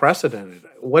 something unprecedented.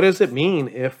 What does it mean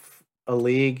if a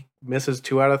league misses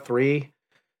 2 out of 3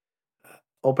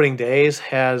 opening days,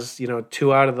 has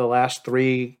 2 out of the last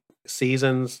 3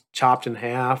 seasons chopped in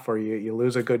half, or you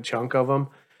lose a good chunk of them?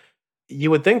 You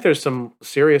would think there's some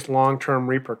serious long-term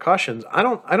repercussions. I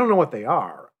don't know what they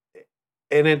are.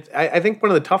 And I think one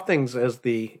of the tough things as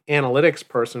the analytics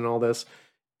person in all this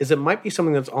is it might be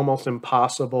something that's almost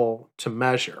impossible to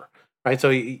measure, right?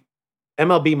 So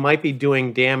MLB might be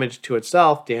doing damage to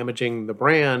itself, damaging the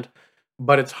brand,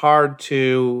 but it's hard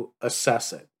to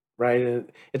assess it, right?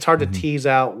 And it's hard to tease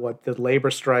out what the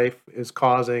labor strife is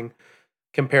causing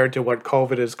compared to what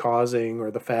COVID is causing,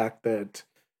 or the fact that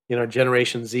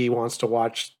Generation Z wants to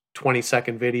watch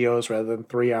 20-second videos rather than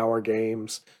 3-hour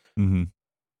games. Mm-hmm.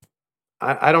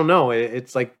 I don't know.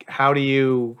 It's like, how do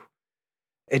you?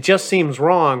 It just seems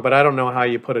wrong, but I don't know how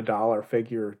you put a dollar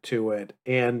figure to it.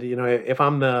 And if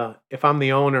I'm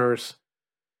the owners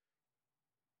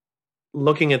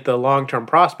looking at the long-term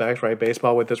prospects, right?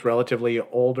 Baseball with this relatively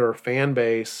older fan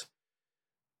base.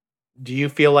 Do you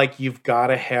feel like you've got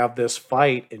to have this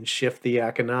fight and shift the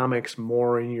economics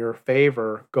more in your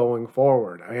favor going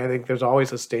forward? I think there's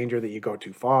always this danger that you go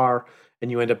too far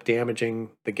and you end up damaging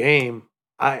the game.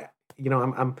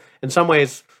 I'm in some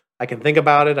ways I can think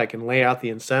about it. I can lay out the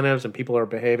incentives and people are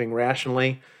behaving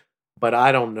rationally, but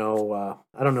I don't know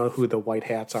who the white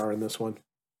hats are in this one.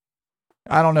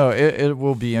 I don't know. It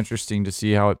will be interesting to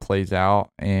see how it plays out,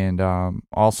 and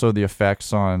also the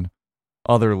effects on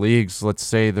other leagues. Let's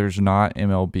say there's not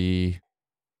MLB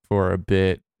for a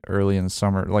bit early in the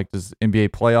summer. Like, does NBA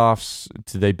playoffs,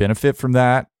 do they benefit from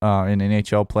that? In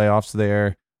NHL playoffs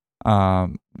there?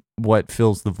 What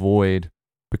fills the void?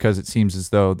 Because it seems as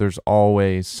though there's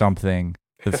always something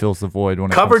that fills the void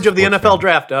when it coverage comes to of the NFL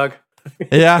draft, Doug.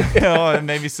 Yeah,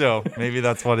 maybe so. Maybe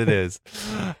that's what it is.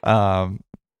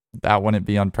 That wouldn't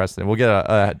be unprecedented. We'll get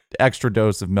a extra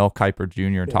dose of Mel Kiper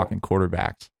Jr. talking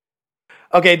quarterbacks.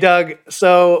 Okay, Doug.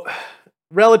 So,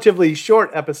 relatively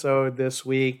short episode this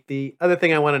week. The other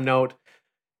thing I want to note,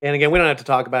 and again, we don't have to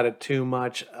talk about it too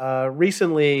much.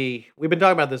 Recently, we've been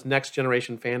talking about this Next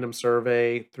Generation Fandom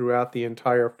survey throughout the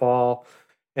entire fall.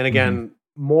 And again,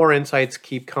 more insights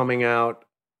keep coming out.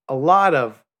 A lot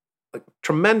of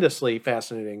tremendously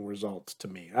fascinating results to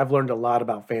me. I've learned a lot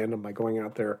about fandom by going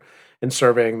out there and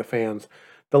surveying the fans.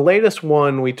 The latest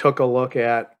one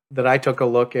that I took a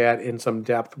look at in some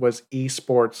depth was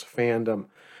esports fandom.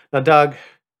 Now, Doug,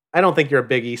 I don't think you're a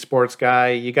big esports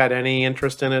guy. You got any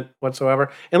interest in it whatsoever?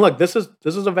 And look, this is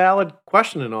a valid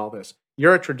question in all this.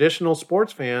 You're a traditional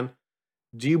sports fan.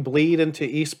 Do you bleed into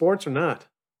esports or not?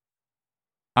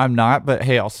 I'm not, but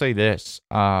hey, I'll say this.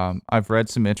 I've read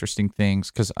some interesting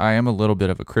things because I am a little bit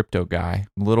of a crypto guy,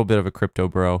 a little bit of a crypto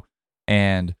bro,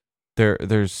 and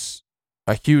there's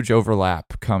a huge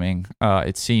overlap coming,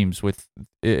 it seems, with,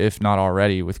 if not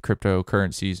already, with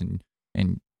cryptocurrencies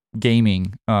and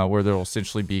gaming, where there'll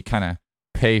essentially be kind of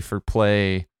pay for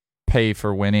play, pay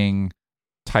for winning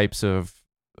types of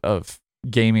of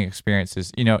gaming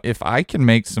experiences. If I can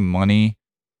make some money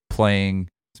playing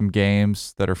some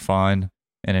games that are fun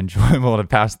and enjoyable to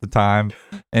pass the time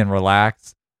and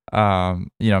relax,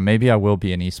 maybe I will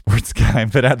be an esports guy.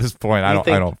 But at this point, I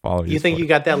don't follow. You think you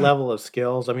got that level of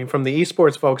skills? I mean, from the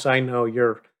esports folks I know,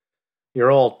 you're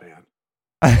old, man.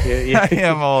 I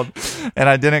am old, and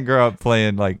I didn't grow up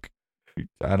playing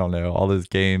I don't know, all those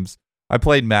games. I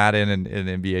played Madden and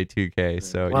NBA 2K.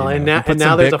 So and now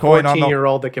there's a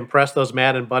 14-year-old that can press those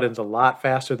Madden buttons a lot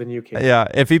faster than you can. Yeah,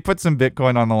 if he puts some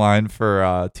Bitcoin on the line for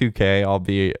 2K, I'll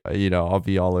be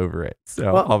all over it.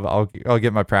 So I'll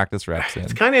get my practice reps in.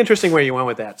 It's kind of interesting where you went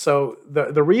with that. So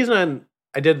the reason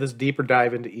I did this deeper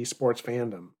dive into esports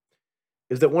fandom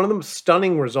is that one of the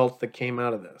stunning results that came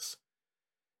out of this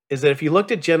is that if you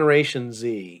looked at Generation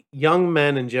Z, young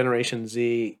men in Generation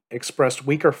Z expressed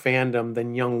weaker fandom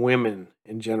than young women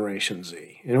in Generation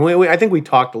Z. And I think we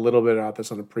talked a little bit about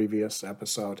this on a previous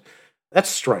episode. That's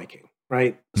striking,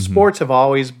 right? Mm-hmm. Sports have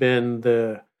always been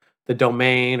the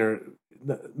domain, or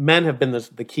men have been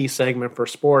the key segment for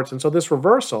sports. And so this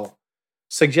reversal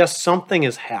suggests something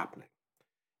is happening.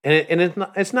 And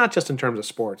it's not just in terms of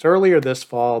sports. Earlier this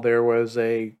fall, there was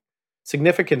a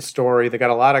significant story that got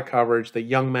a lot of coverage that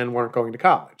young men weren't going to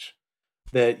college,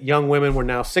 that young women were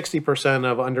now 60%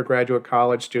 of undergraduate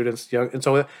college students. And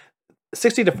so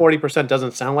 60 to 40%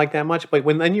 doesn't sound like that much, but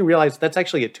then you realize that's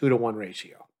actually a 2-to-1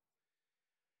 ratio.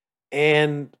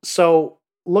 And so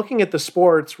looking at the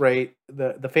sports rate,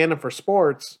 the fandom for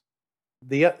sports,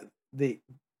 the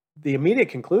immediate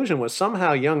conclusion was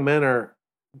somehow young men are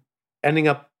ending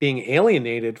up being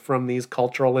alienated from these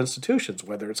cultural institutions,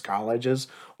 whether it's colleges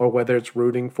or whether it's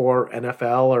rooting for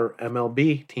NFL or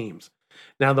MLB teams.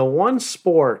 Now, the one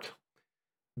sport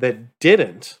that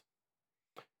didn't,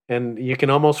 and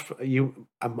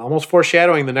I'm almost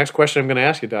foreshadowing the next question I'm going to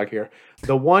ask you, Doug, here.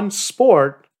 The one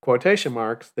sport, quotation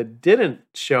marks, that didn't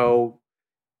show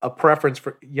a preference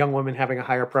for young women having a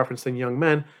higher preference than young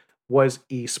men was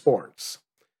esports.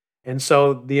 And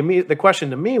so the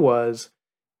question to me was,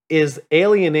 is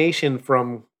alienation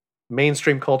from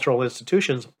mainstream cultural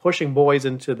institutions pushing boys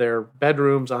into their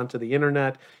bedrooms, onto the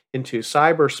internet, into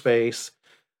cyberspace?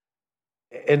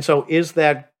 And so is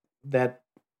that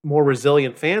more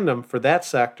resilient fandom for that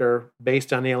sector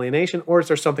based on alienation, or is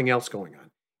there something else going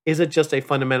on? Is it just a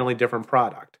fundamentally different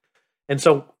product? And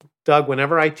so, Doug,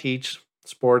 whenever I teach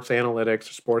sports analytics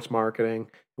or sports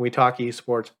marketing, we talk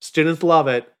esports, students love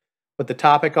it, but the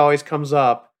topic always comes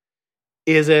up.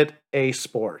 Is it a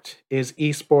sport? Is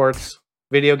esports,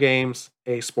 video games,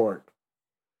 a sport?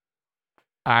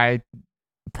 I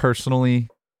personally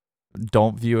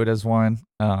don't view it as one.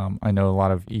 I know a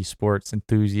lot of esports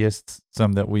enthusiasts,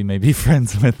 some that we may be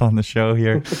friends with on the show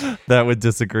here, that would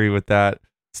disagree with that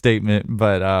statement.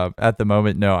 But at the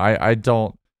moment, no, I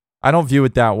don't view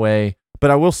it that way. But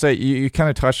I will say, you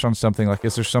kind of touched on something like,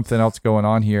 is there something else going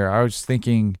on here? I was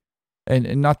thinking,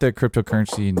 and not that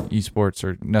cryptocurrency and esports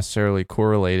are necessarily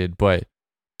correlated, but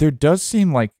there does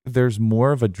seem like there's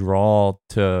more of a draw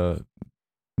to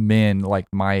men like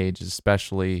my age,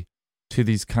 especially, to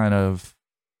these kind of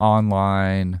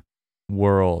online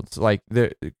worlds, like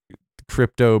the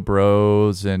crypto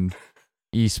bros and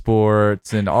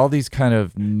esports and all these kind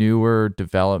of newer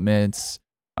developments.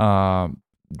 I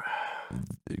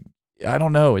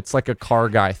don't know. It's like a car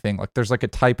guy thing. Like there's like a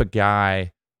type of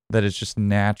guy that is just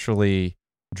naturally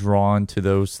drawn to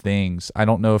those things. I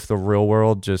don't know if the real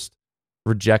world just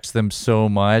rejects them so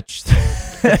much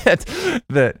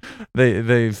that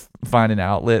they find an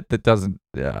outlet that doesn't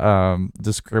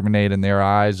discriminate in their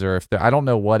eyes, or if I don't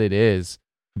know what it is,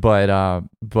 but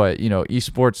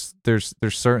esports, there's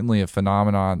certainly a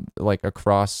phenomenon like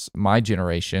across my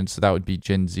generation, so that would be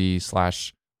Gen Z /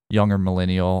 younger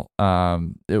millennial,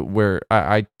 where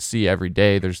I see every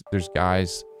day there's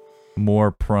guys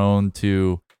more prone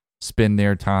to spend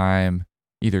their time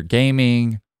either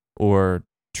gaming or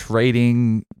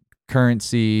trading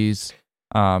currencies,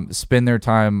 spend their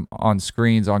time on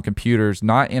screens, on computers,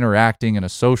 not interacting in a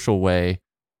social way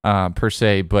per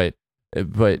se, but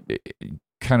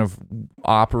kind of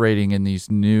operating in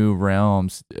these new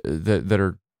realms that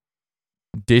are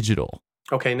digital.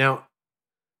 Okay, now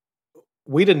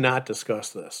we did not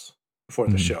discuss this before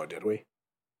the show, did we?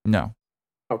 No.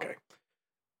 Okay.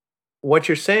 What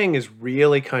you're saying is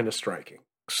really kind of striking.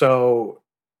 So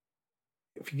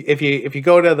if you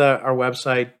go to our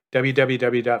website,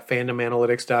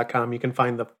 www.fandomanalytics.com, you can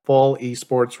find the full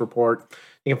esports report.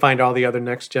 You can find all the other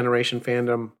next generation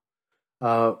fandom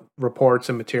reports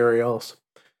and materials.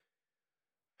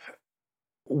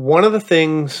 One of the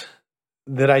things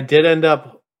that I did end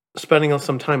up spending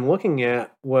some time looking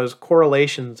at was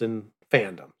correlations in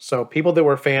fandom. So people that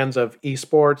were fans of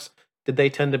esports, did they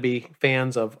tend to be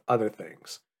fans of other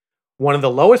things? One of the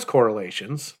lowest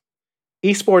correlations,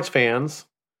 esports fans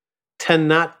tend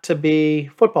not to be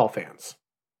football fans.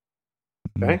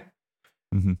 Okay.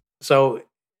 Mm-hmm. So,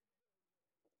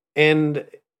 and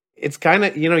it's kind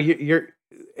of, you're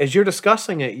as you're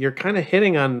discussing it, you're kind of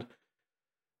hitting on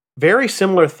very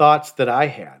similar thoughts that I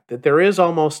had, that there is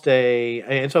almost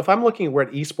and so if I'm looking at where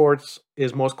esports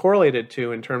is most correlated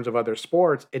to in terms of other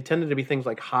sports, it tended to be things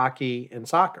like hockey and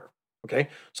soccer. Okay.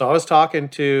 So I was talking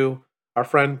to our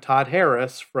friend Todd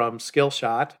Harris from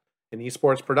Skillshot, an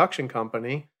esports production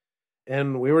company,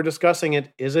 and we were discussing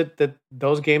it. Is it that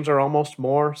those games are almost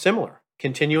more similar?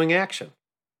 Continuing action,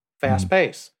 fast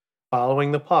pace,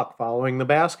 following the puck, following the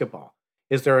basketball.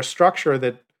 Is there a structure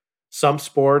that some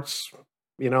sports,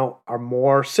 are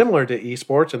more similar to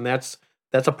esports, and that's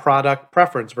a product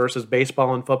preference versus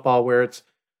baseball and football where it's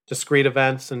discrete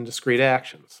events and discrete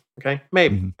actions? Okay,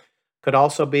 maybe. Could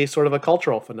also be sort of a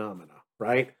cultural phenomena,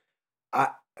 right?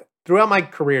 Throughout my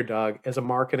career, Doug, as a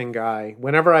marketing guy,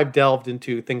 whenever I've delved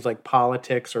into things like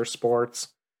politics or sports,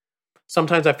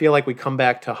 sometimes I feel like we come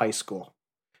back to high school,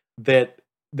 that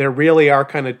there really are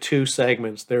kind of two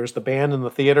segments. There's the band and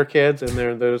the theater kids, and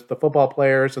there's the football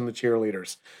players and the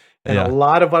cheerleaders. And a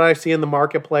lot of what I see in the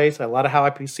marketplace, a lot of how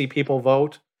I see people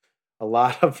vote, a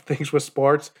lot of things with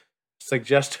sports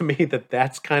suggest to me that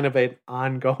that's kind of an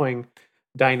ongoing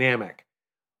dynamic.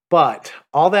 But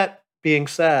all that being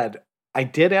said, I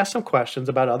did ask some questions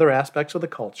about other aspects of the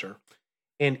culture,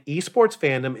 and esports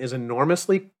fandom is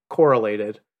enormously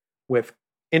correlated with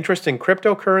interest in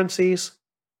cryptocurrencies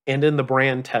and in the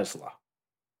brand Tesla.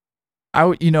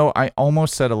 I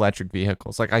almost said electric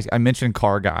vehicles. Like I mentioned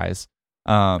car guys,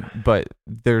 but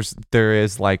there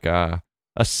is like a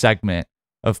segment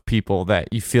of people that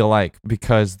you feel like,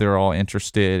 because they're all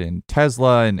interested in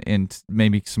Tesla and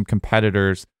maybe some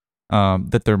competitors,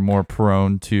 that they're more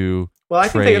prone to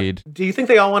trade. Do you think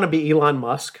they all want to be Elon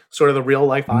Musk, sort of the real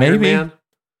life Iron Man?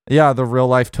 Yeah, the real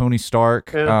life Tony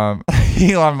Stark. Yeah.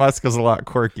 Elon Musk is a lot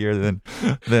quirkier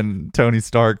than Tony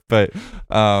Stark, but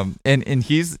and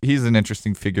he's an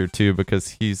interesting figure too,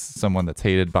 because he's someone that's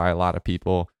hated by a lot of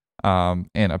people, and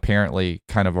apparently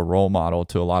kind of a role model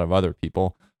to a lot of other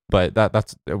people. But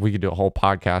that's we could do a whole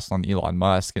podcast on Elon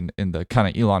Musk and the kind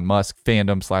of Elon Musk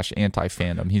fandom /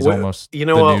 anti-fandom. He's almost the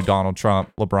new Donald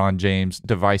Trump, LeBron James,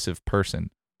 divisive person.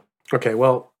 Okay,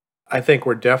 well, I think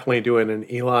we're definitely doing an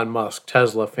Elon Musk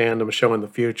Tesla fandom show in the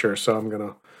future, so I'm going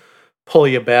to pull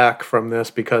you back from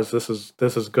this because this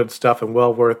is good stuff and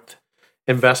well worth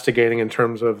investigating in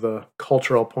terms of the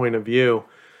cultural point of view.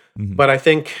 Mm-hmm. But I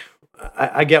think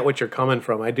I get what you're coming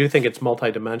from. I do think it's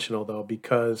multidimensional though,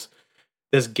 because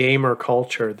this gamer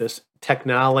culture, this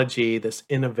technology, this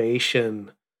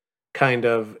innovation kind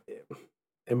of,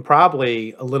 and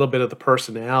probably a little bit of the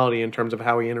personality in terms of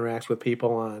how he interacts with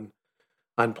people on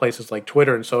places like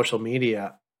Twitter and social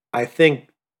media, I think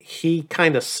he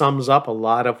kind of sums up a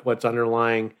lot of what's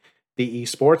underlying the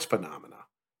esports phenomena.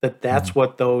 That's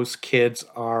what those kids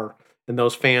are and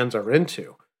those fans are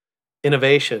into.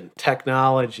 Innovation,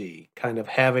 technology, kind of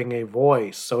having a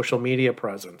voice, social media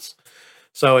presence.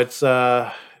 So it's that's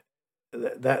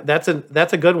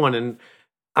a good one. And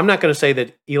I'm not going to say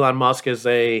that Elon Musk is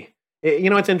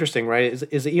it's interesting, right?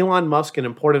 Is Elon Musk an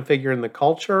important figure in the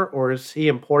culture, or is he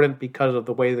important because of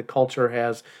the way the culture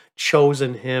has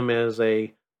chosen him as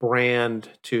a brand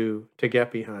to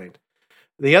get behind?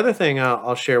 The other thing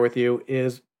I'll share with you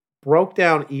is broke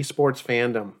down esports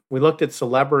fandom. We looked at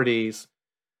celebrities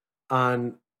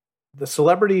on the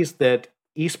celebrities that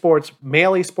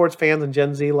male esports fans and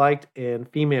Gen Z liked and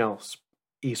female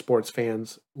esports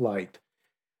fans liked.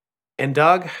 And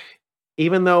Doug,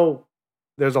 even though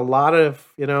there's a lot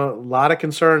of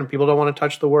concern, people don't want to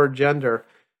touch the word gender,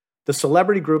 the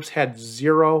celebrity groups had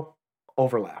zero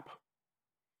overlap.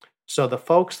 So the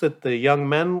folks that the young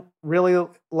men really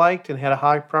liked and had a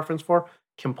high preference for,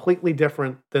 completely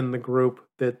different than the group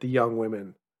that the young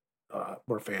women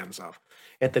were fans of.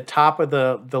 At the top of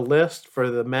the list for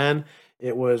the men,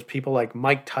 it was people like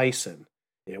Mike Tyson.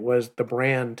 It was the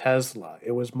brand Tesla.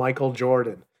 It was Michael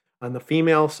Jordan. On the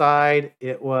female side,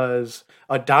 it was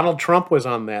Donald Trump was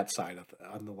on that side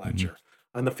on the ledger.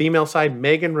 Mm-hmm. On the female side,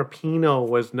 Megan Rapinoe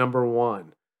was number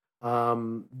one.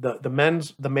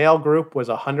 The male group was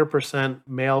 100%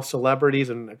 male celebrities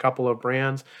and a couple of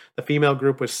brands. The female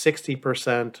group was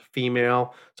 60%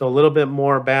 female, so a little bit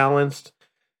more balanced.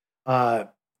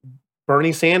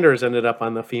 Bernie Sanders ended up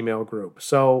on the female group.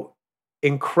 So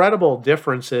incredible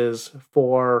differences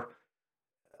for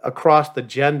across the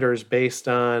genders based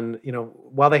on,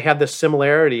 while they have this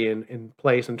similarity in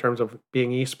place in terms of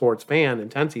being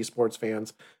intense esports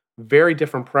fans, very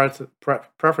different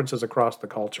preferences across the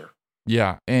culture.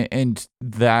 Yeah, and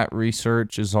that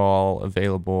research is all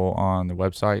available on the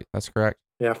website. That's correct?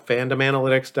 Yeah,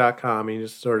 fandomanalytics.com. You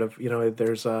just sort of,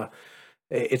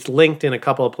 it's linked in a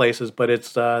couple of places, but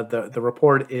it's the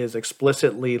report is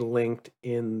explicitly linked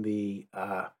in the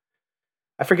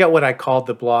I forget what I called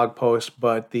the blog post,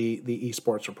 but the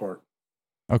esports report.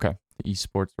 Okay, the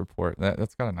esports report.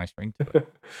 That's got a nice ring to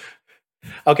it.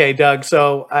 Okay, Doug.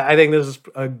 So I think this is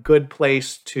a good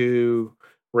place to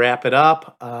wrap it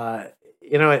up.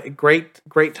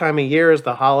 Great time of year as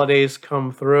the holidays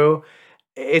come through.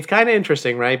 It's kind of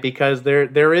interesting, right? Because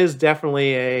there is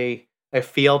definitely a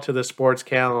feel to the sports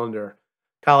calendar.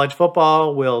 College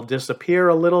football will disappear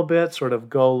a little bit, sort of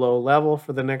go low level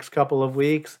for the next couple of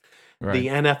weeks. Right. The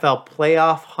NFL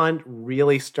playoff hunt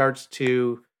really starts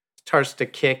to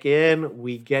kick in.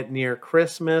 We get near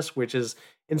Christmas, which is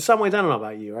in some ways, I don't know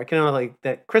about you. I kind of like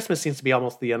that Christmas seems to be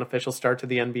almost the unofficial start to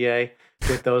the NBA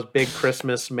with those big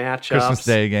Christmas matchups. Christmas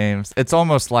Day games. It's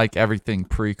almost like everything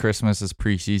pre-Christmas is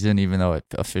preseason, even though it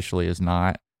officially is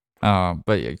not.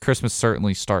 But Christmas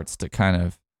certainly starts to kind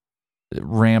of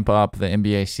ramp up the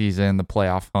NBA season, the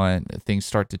playoff hunt. Things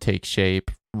start to take shape.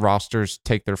 Rosters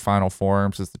take their final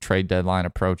forms as the trade deadline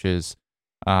approaches.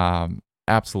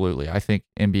 Absolutely. I think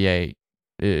NBA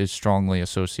is strongly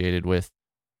associated with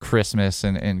Christmas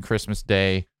and Christmas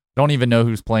Day. Don't even know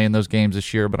who's playing those games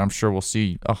this year, but I'm sure we'll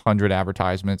see 100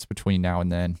 advertisements between now and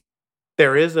then.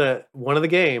 There is one of the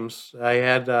games. I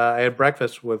had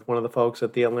breakfast with one of the folks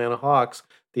at the Atlanta Hawks.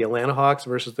 The Atlanta Hawks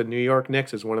versus the New York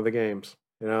Knicks is one of the games.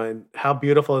 And how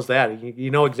beautiful is that?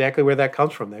 You know exactly where that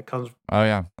comes from. That comes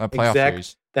that playoff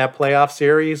series. That playoff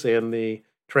series, and the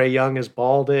Trae Young is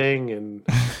balding and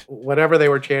whatever they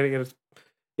were chanting. It's,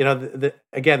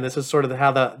 again, this is sort of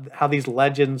how these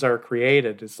legends are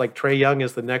created. It's like Trae Young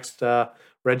is the next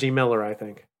Reggie Miller, I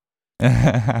think.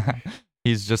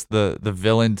 He's just the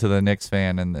villain to the Knicks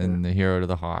fan and the hero to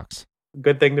the Hawks.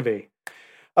 Good thing to be.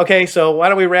 Okay, so why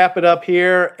don't we wrap it up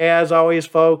here? As always,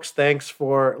 folks, thanks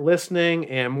for listening,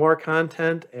 and more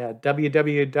content at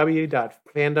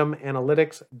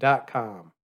www.fandomanalytics.com.